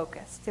and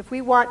focused. If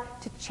we want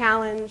to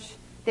challenge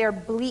their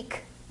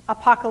bleak,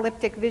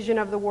 apocalyptic vision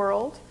of the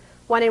world,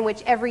 one in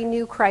which every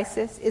new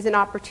crisis is an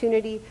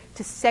opportunity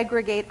to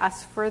segregate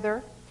us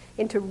further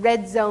into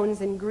red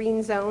zones and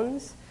green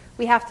zones,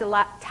 we have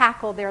to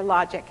tackle their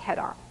logic head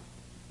on.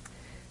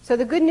 So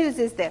the good news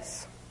is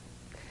this.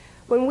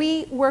 When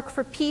we work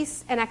for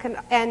peace and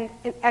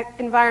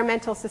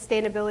environmental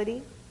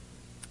sustainability,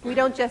 we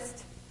don't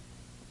just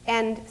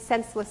end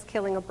senseless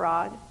killing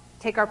abroad,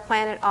 take our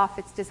planet off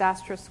its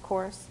disastrous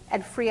course,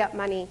 and free up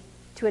money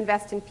to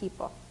invest in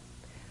people.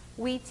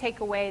 We take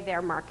away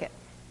their market.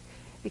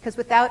 Because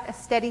without a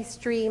steady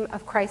stream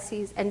of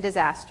crises and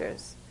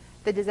disasters,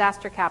 the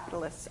disaster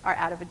capitalists are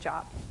out of a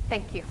job.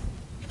 Thank you.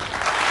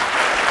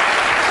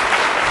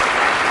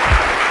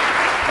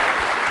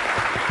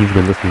 You've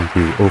been listening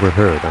to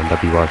Overheard on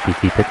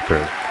WRCT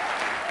Pittsburgh.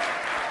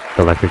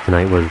 The lecture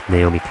tonight was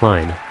Naomi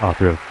Klein,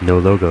 author of No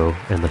Logo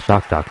and the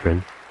Shock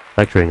Doctrine,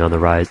 lecturing on the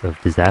rise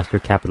of disaster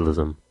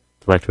capitalism.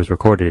 The lecture was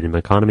recorded in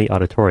Economy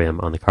Auditorium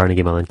on the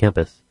Carnegie Mellon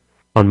campus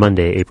on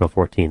Monday, April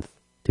 14th,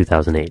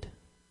 2008.